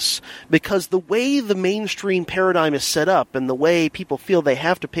statists, because the way the mainstream paradigm is set up and the way people feel they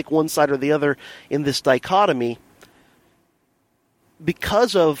have to pick one side or the other in this dichotomy,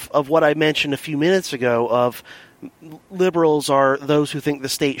 because of what I mentioned a few minutes ago, of liberals are those who think the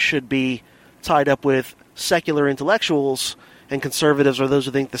state should be tied up with secular intellectuals, and conservatives are those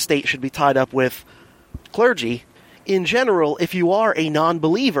who think the state should be tied up with clergy. In general, if you are a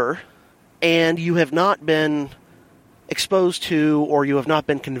non-believer and you have not been exposed to or you have not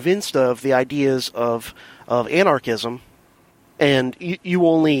been convinced of the ideas of anarchism, and you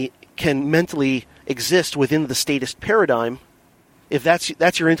only can mentally exist within the statist paradigm, if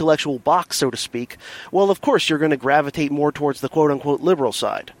that's your intellectual box, so to speak, well, of course, you're going to gravitate more towards the quote-unquote liberal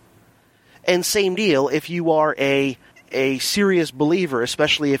side. And same deal, if you are a serious believer,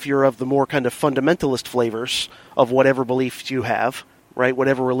 especially if you're of the more kind of fundamentalist flavors of whatever beliefs you have, right,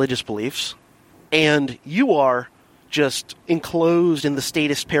 whatever religious beliefs, and you are just enclosed in the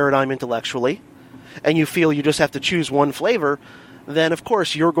statist paradigm intellectually, and you feel you just have to choose one flavor, then of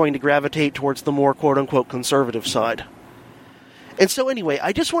course you're going to gravitate towards the more quote-unquote conservative side. And so anyway,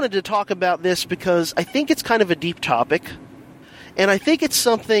 I just wanted to talk about this because I think it's kind of a deep topic, and I think it's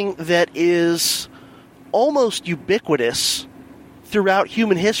something that is almost ubiquitous throughout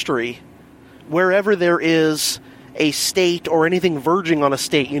human history, wherever there is a state or anything verging on a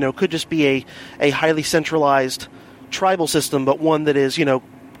state. Could just be a highly centralized tribal system, but one that is,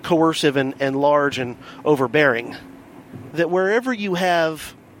 coercive and large and overbearing. That wherever you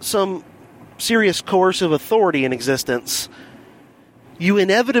have some serious coercive authority in existence, you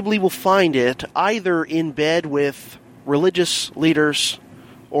inevitably will find it either in bed with religious leaders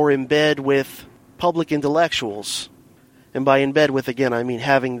or in bed with public intellectuals. And by in bed with, again, I mean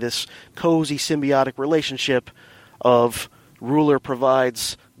having this cozy symbiotic relationship of ruler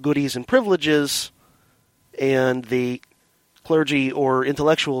provides goodies and privileges, and the clergy or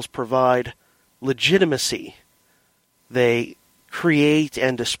intellectuals provide legitimacy. They create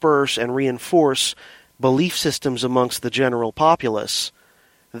and disperse and reinforce belief systems amongst the general populace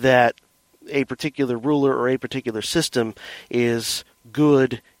that a particular ruler or a particular system is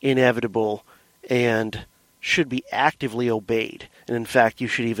good, inevitable, and should be actively obeyed. And in fact, you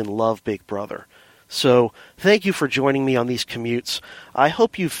should even love Big Brother. So, thank you for joining me on these commutes. I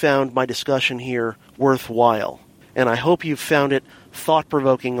hope you found my discussion here worthwhile, and I hope you found it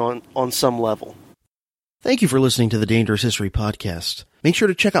thought-provoking on some level. Thank you for listening to the Dangerous History Podcast. Make sure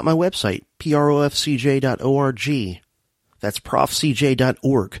to check out my website, profcj.org. That's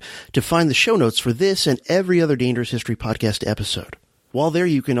profcj.org, to find the show notes for this and every other Dangerous History Podcast episode. While there,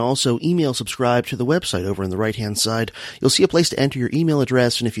 you can also email subscribe to the website over on the right-hand side. You'll see a place to enter your email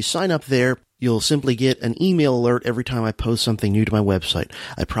address, and if you sign up there, you'll simply get an email alert every time I post something new to my website.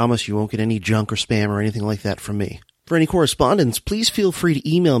 I promise you won't get any junk or spam or anything like that from me. For any correspondence, please feel free to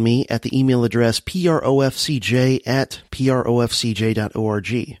email me at the email address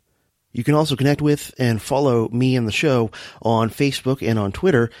profcj@profcj.org. You can also connect with and follow me and the show on Facebook and on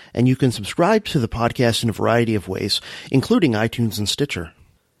Twitter, and you can subscribe to the podcast in a variety of ways, including iTunes and Stitcher.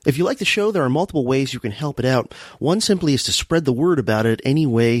 If you like the show, there are multiple ways you can help it out. One simply is to spread the word about it any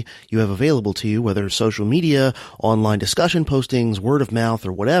way you have available to you, whether it's social media, online discussion postings, word of mouth,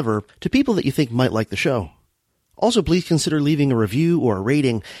 or whatever, to people that you think might like the show. Also, please consider leaving a review or a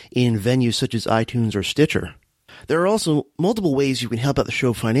rating in venues such as iTunes or Stitcher. There are also multiple ways you can help out the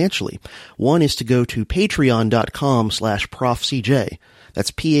show financially. One is to go to patreon.com/profcj.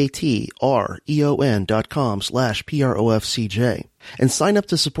 That's patreon.com/profcj. And sign up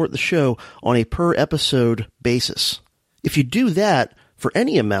to support the show on a per-episode basis. If you do that, for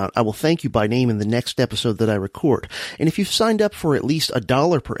any amount, I will thank you by name in the next episode that I record. And if you've signed up for at least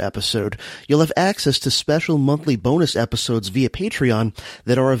 $1 per episode, you'll have access to special monthly bonus episodes via Patreon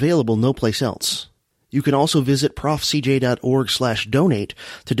that are available no place else. You can also visit profcj.org/donate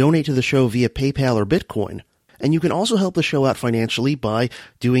to donate to the show via PayPal or Bitcoin. And you can also help the show out financially by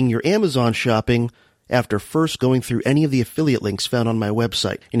doing your Amazon shopping after first going through any of the affiliate links found on my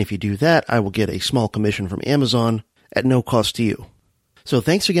website. And if you do that, I will get a small commission from Amazon at no cost to you. So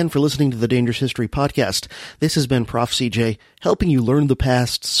thanks again for listening to the Dangerous History Podcast. This has been Prof. CJ, helping you learn the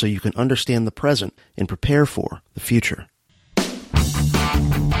past so you can understand the present and prepare for the future.